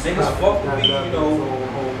 Niggas fuck with me, you know.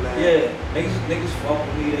 Yeah, niggas fuck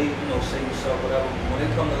with me, they, you know, say what's up, whatever. When it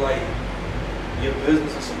come to like your business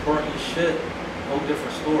and supporting your shit, no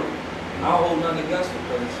different story. I don't hold nothing against it,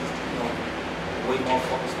 but it's just, you know, the way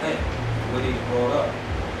motherfuckers think, the way they brought up.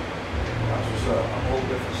 That's what's up. I'm a whole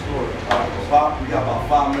different story. Alright, well, Pop, we got about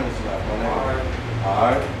 5 minutes left, my nigga.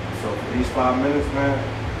 Alright. So for these 5 minutes, man,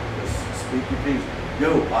 just speak your piece.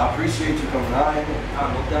 Yo, I appreciate you coming out here.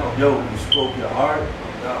 No doubt. Yo, you spoke your heart. No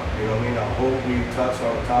doubt. You know what I mean? I hope we touch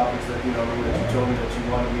on the topics that, you know what I mean, that you told me that you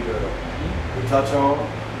wanted me to touch on.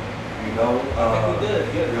 You know, I think we did,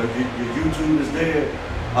 yeah. Your YouTube is there.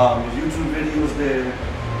 Your YouTube video is there.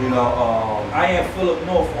 You know, I am Phillip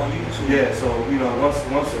North on YouTube. yeah, so you know, once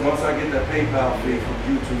I get that PayPal fee from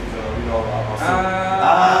YouTube, you know, I'll see.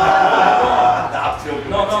 I'm joking.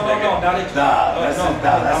 No. That's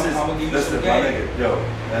just. I'm gonna give you Listen, some my game. nigga, yo,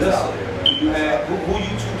 that's out there, man. You have who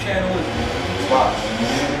YouTube channel is it? Watch.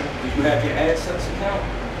 Do you have your AdSense account?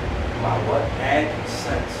 My what?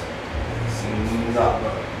 AdSense. Nah,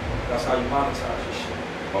 bro. That's how you monetize your shit.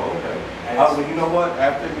 Oh, okay. Well, you know what?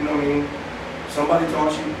 After, you know what I mean? Somebody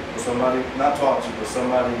taught you, or somebody, not taught you, but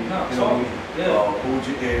somebody, you know what I mean? Pulled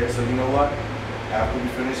your ear. So you know what? After we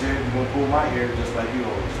finish here, you're going to pull my ear just like you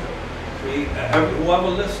always do. Whoever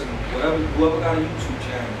listens, whoever got a YouTube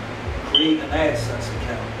channel, create an AdSense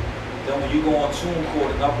account. Then when you go on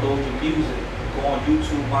TuneCore and upload your music, go on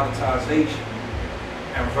YouTube monetization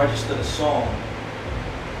and register the song.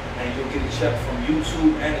 And you'll get a check from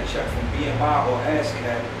YouTube and a check from BMI or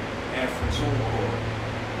ASCAP and from TuneCore.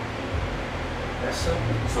 That's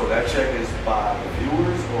simple. So that check is by the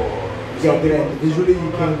viewers, or You gotta do that individually,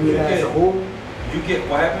 you can't do that as a whole. You get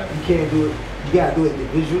what happened? You can't do it, you gotta do it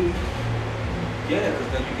individually. Yeah, because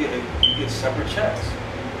then you get separate checks.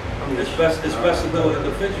 It's best to do it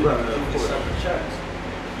individually because you get separate checks.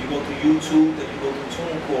 You go to YouTube, then you go to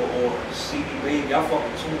TuneCore or CD Baby. I fuck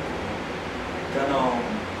with TuneCore. Then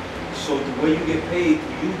so the way you get paid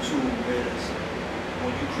through YouTube is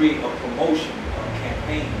when you create a promotion, a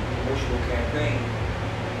campaign, promotional campaign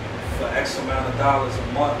for X amount of dollars a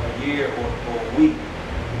month, a year, or a week,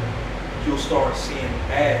 you'll start seeing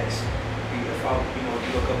ads. If you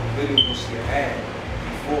look up a video, you'll see an ad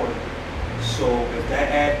before it. So if that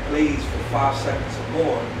ad plays for 5 seconds or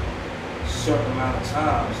more, a certain amount of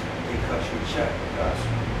times, they cut you a check. Gotcha.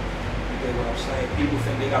 You get what I'm saying? People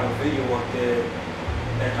think they got a video up there,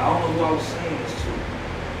 and I don't know who I was saying this to,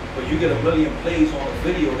 but you get 1 million plays on a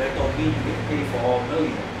video, that don't mean you get paid for all 1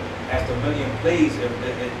 million. After 1 million plays,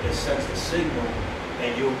 it sends the signal,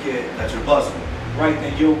 and you'll get That you're buzzing. right.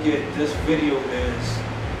 Then you'll get this video is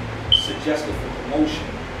suggested for promotion.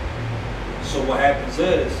 So what happens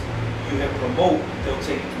is you hit promote, they'll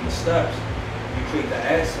take you through the steps. You create the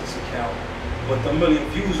AdSense account, but the 1 million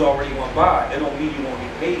views already went by. It don't mean you won't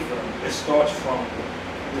get paid for them. It starts from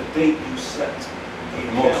the date you set the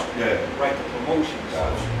account, right? The promotion. So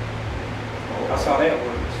that's how that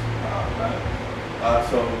works.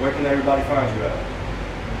 So where can everybody find you at?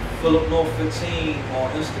 Phillip North 15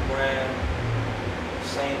 on Instagram,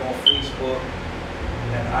 same on Facebook,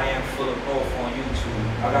 and I am Phillip North on YouTube.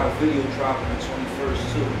 I got a video dropping the 21st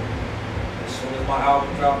too. As soon as my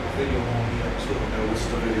album drops, the video won't be up too. And what's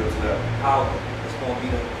the video to that? Album. It's gonna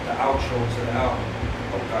be the outro to the album.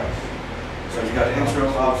 Okay. So you got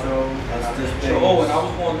intro, outro, that's this thing. Oh, and I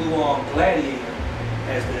was gonna do Gladiator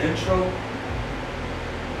as the intro.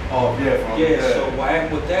 Oh yeah, So what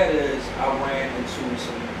happened with that is I ran into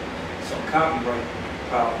some copyright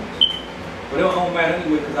problems. But it don't matter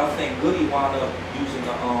anyway, because I think Goody wound up using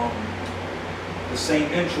the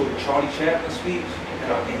same intro to Charlie Chaplin speech,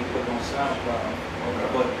 and I think he put it on SoundCloud.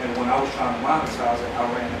 Okay. But when I was trying to monetize it,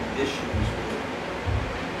 I ran into issues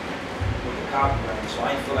with the copyright, so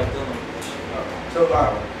I ain't feel like dealing with this shit. So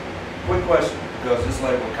quick question, because it's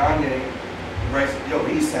like when Kanye breaks,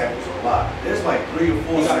 he samples a lot. There's like 3 or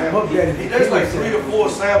 4 samples. There's like 3 or 4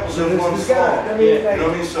 samples in one song. I mean, you know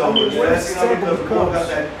what I mean? So that's because the boy got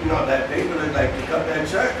that, that paper to cut that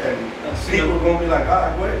check, and people are gonna be like, all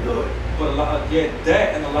right, go ahead, do it. But a lot,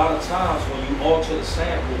 that and a lot of times when you alter the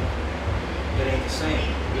sample, it ain't the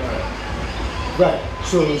same. Right.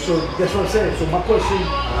 So that's what I'm saying. So my question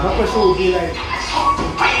would be like,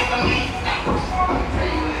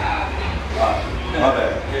 my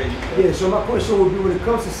bad. Yeah, so my question would be, when it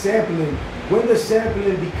comes to sampling, when the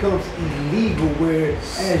sampling becomes illegal, where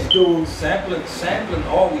as though sampling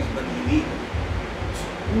always been illegal.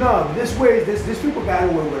 No, this people got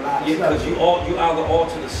away with a lot of stuff. Because you either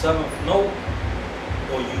alter the 7th note,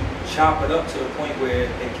 or you chop it up to the point where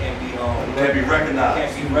it can't be it can't be recognized.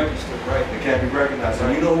 It can't be registered, right? It can't be recognized.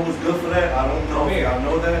 And you know who was good for that? I don't know. Premier. I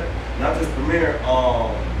know that. Not just Premier.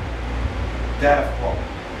 Daft Punk.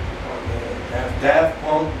 Daft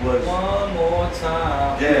Punk was one more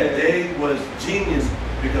time. Yeah, they was genius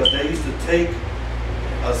because they used to take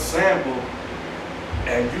a sample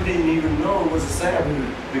and you didn't even know it was a sample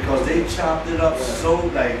because they chopped it up so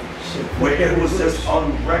where it was just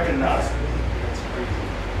unrecognizable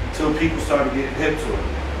till people started getting hip to it.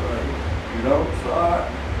 You know? So alright,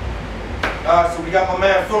 so we got my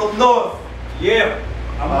man Phillip North. Yeah.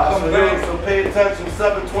 So pay attention,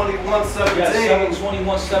 7/21/17. Yeah,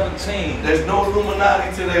 7/21/17. There's no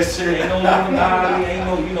Illuminati to that shit. Ain't no Illuminati, ain't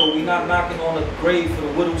no, we not knocking on the grave for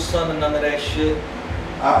the widow's son and none of that shit.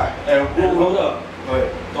 Alright, and hold up. Go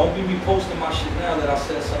ahead. Don't be reposting my shit now that I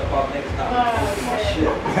said something about niggas not reposting my shit.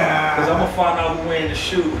 Because I'm gonna find out who wearing the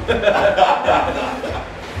shoe. Well,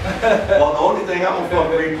 the only thing I'm gonna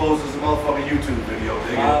fucking repost is a motherfucking YouTube video,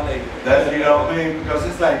 nigga. That's, you know what I mean? Because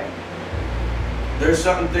it's like, there's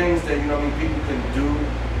certain things that, people can do.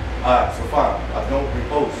 Alright, so fine, I don't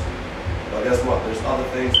repost. But guess what? There's other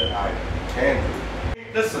things that I can do.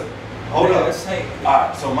 Listen, hold up.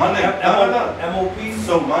 Alright, so my nigga, MOP?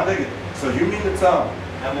 So my nigga, so you mean to tell me,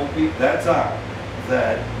 MOP? that time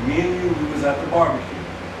that me and you, we was at the barbecue.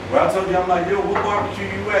 Where I told you, I'm like, yo, what barbecue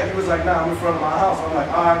you at? You was like, nah, I'm in front of my house. I'm like,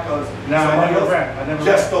 alright, cuz. I never rap.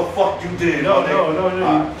 Just the fuck you did. No.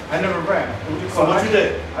 I never rap. So what you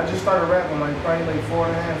did? I just started rapping probably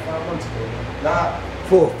 4.5, 5 months ago. Nah.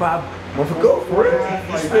 4 or 5 months ago? For real?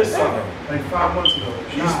 You spit something. Like 5 months ago.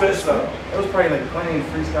 You spit something. It was probably plain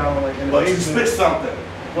freestyle But you spit something.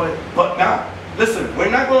 But nah. Listen,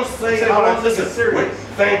 we're not gonna say I don't listen. Wait,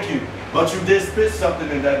 thank you. But you did spit something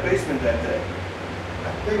in that basement that day. I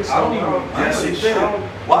think so. I don't even. Yes, you did.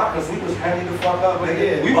 Why? Because we was hanging the fuck up.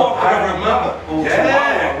 Yeah. We walked around. I remember.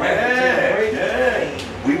 Yeah.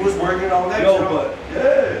 We was working on that. But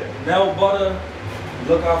now Butta,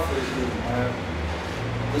 look out for this dude, man.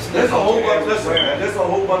 There's a whole bunch. Listen, man. There's a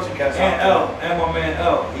whole bunch of cats out there. And my man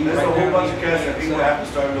L. There's a whole bunch of cats that people have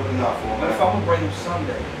to start looking out for. What if I'm gonna bring him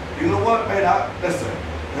Sunday? You know what, man? Listen,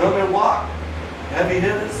 him and Walk, Heavy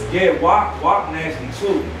hitters? Yeah, Wop nasty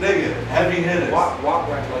too. Nigga, heavy hitters. Wop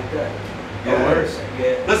rap like that. Yeah.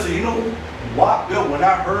 Yeah. Listen, you know, Wop, yo, when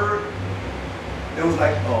I heard, it was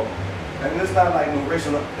like, oh, and it's not like no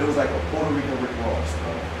racial, it was like a Puerto Rican Rick Ross.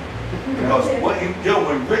 Because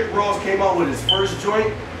when Rick Ross came out with his first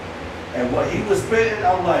joint, and what he was spitting,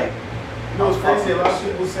 I'm like, you know what's crazy? A lot of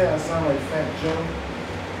people say I sound like Fat Joe.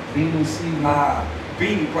 Beanie C. Nah,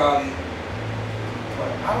 Beanie probably.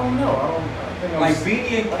 But I don't know. I think I'm like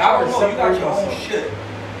Beanie and I don't know. You got your own shit.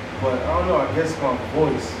 But I don't know. I guess my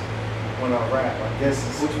voice when I rap, I guess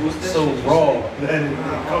it's so shit raw that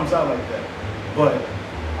it comes out like that. But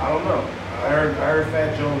I don't know. I heard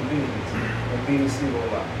Fat Joe and Beanie C a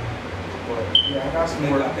lot. But yeah, I got some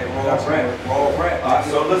work. Got that raw rap. Alright,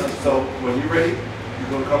 so listen, so when you ready, you're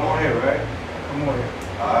gonna come on here, right? Come on here.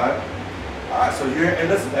 Alright, so you're, and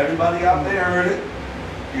listen, everybody out there heard it.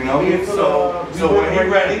 You know, Me and so when he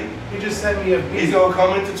ready, he just sent me a beat. he's gonna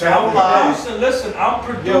come into Channel I'm Live. producing, listen, I'm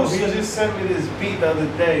producing. Yo, he just sent me this beat the other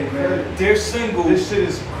day, man. Their single. This shit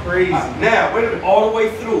is crazy. Now, wait a minute. All the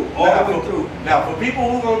way through. Now, for people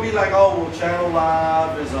who gonna be like, oh, well, Channel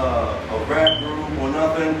Live is a rap group or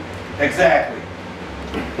nothing. Exactly.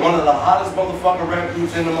 One of the hottest motherfucking rap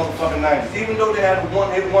groups in the motherfucking 90s. Even though they had a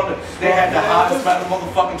one-hit wonder, they had the hottest battle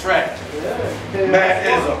motherfucking track.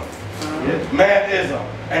 Mad-ism. Mad-ism.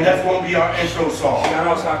 And that's gonna be our intro song. Shout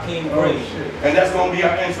out to Hakeem Green. And that's gonna be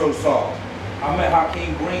our intro song. I met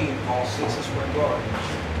Hakeem Green on 6 and Spring Garden.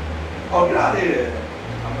 Oh, get out of here.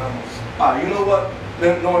 I'm not Alright, you know what?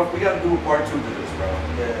 North, we gotta do a part 2 to this, bro.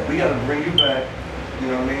 Yeah. We gotta bring you back, you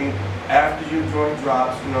know what I mean? After your joint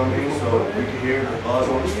drops, you know what I mean? So we can hear the buzz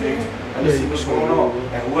on the streets and see what's going on.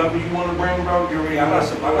 And whoever you wanna bring, bro, you're ready. I got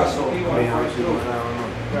some people on the first too.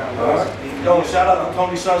 Yo, shout out to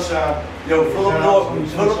Tony Sunshine. Yo, Phillip North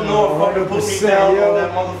fucking put me down on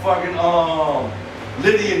that motherfucking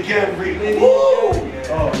Lydia Gary. Woo!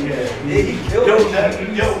 Oh yeah. He killed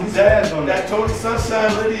that Tony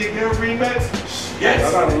Sunshine Lydia Gary remix. Yes.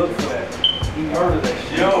 I gotta look for that. He murdered that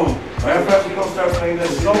shit. Yo, matter of fact, we gonna start playing that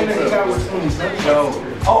shit. So many guys with Tony Sunshine. Yo.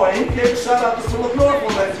 Oh, and he gave a shout out to Phillip North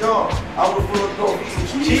on that job. I was Phillip North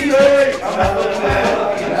eating cheese. Nice.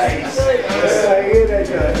 I hear that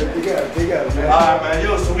guy. They got it, man. All right, man.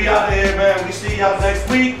 Yo, so we out of here, man. We see y'all next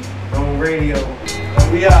week On radio.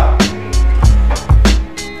 and we out.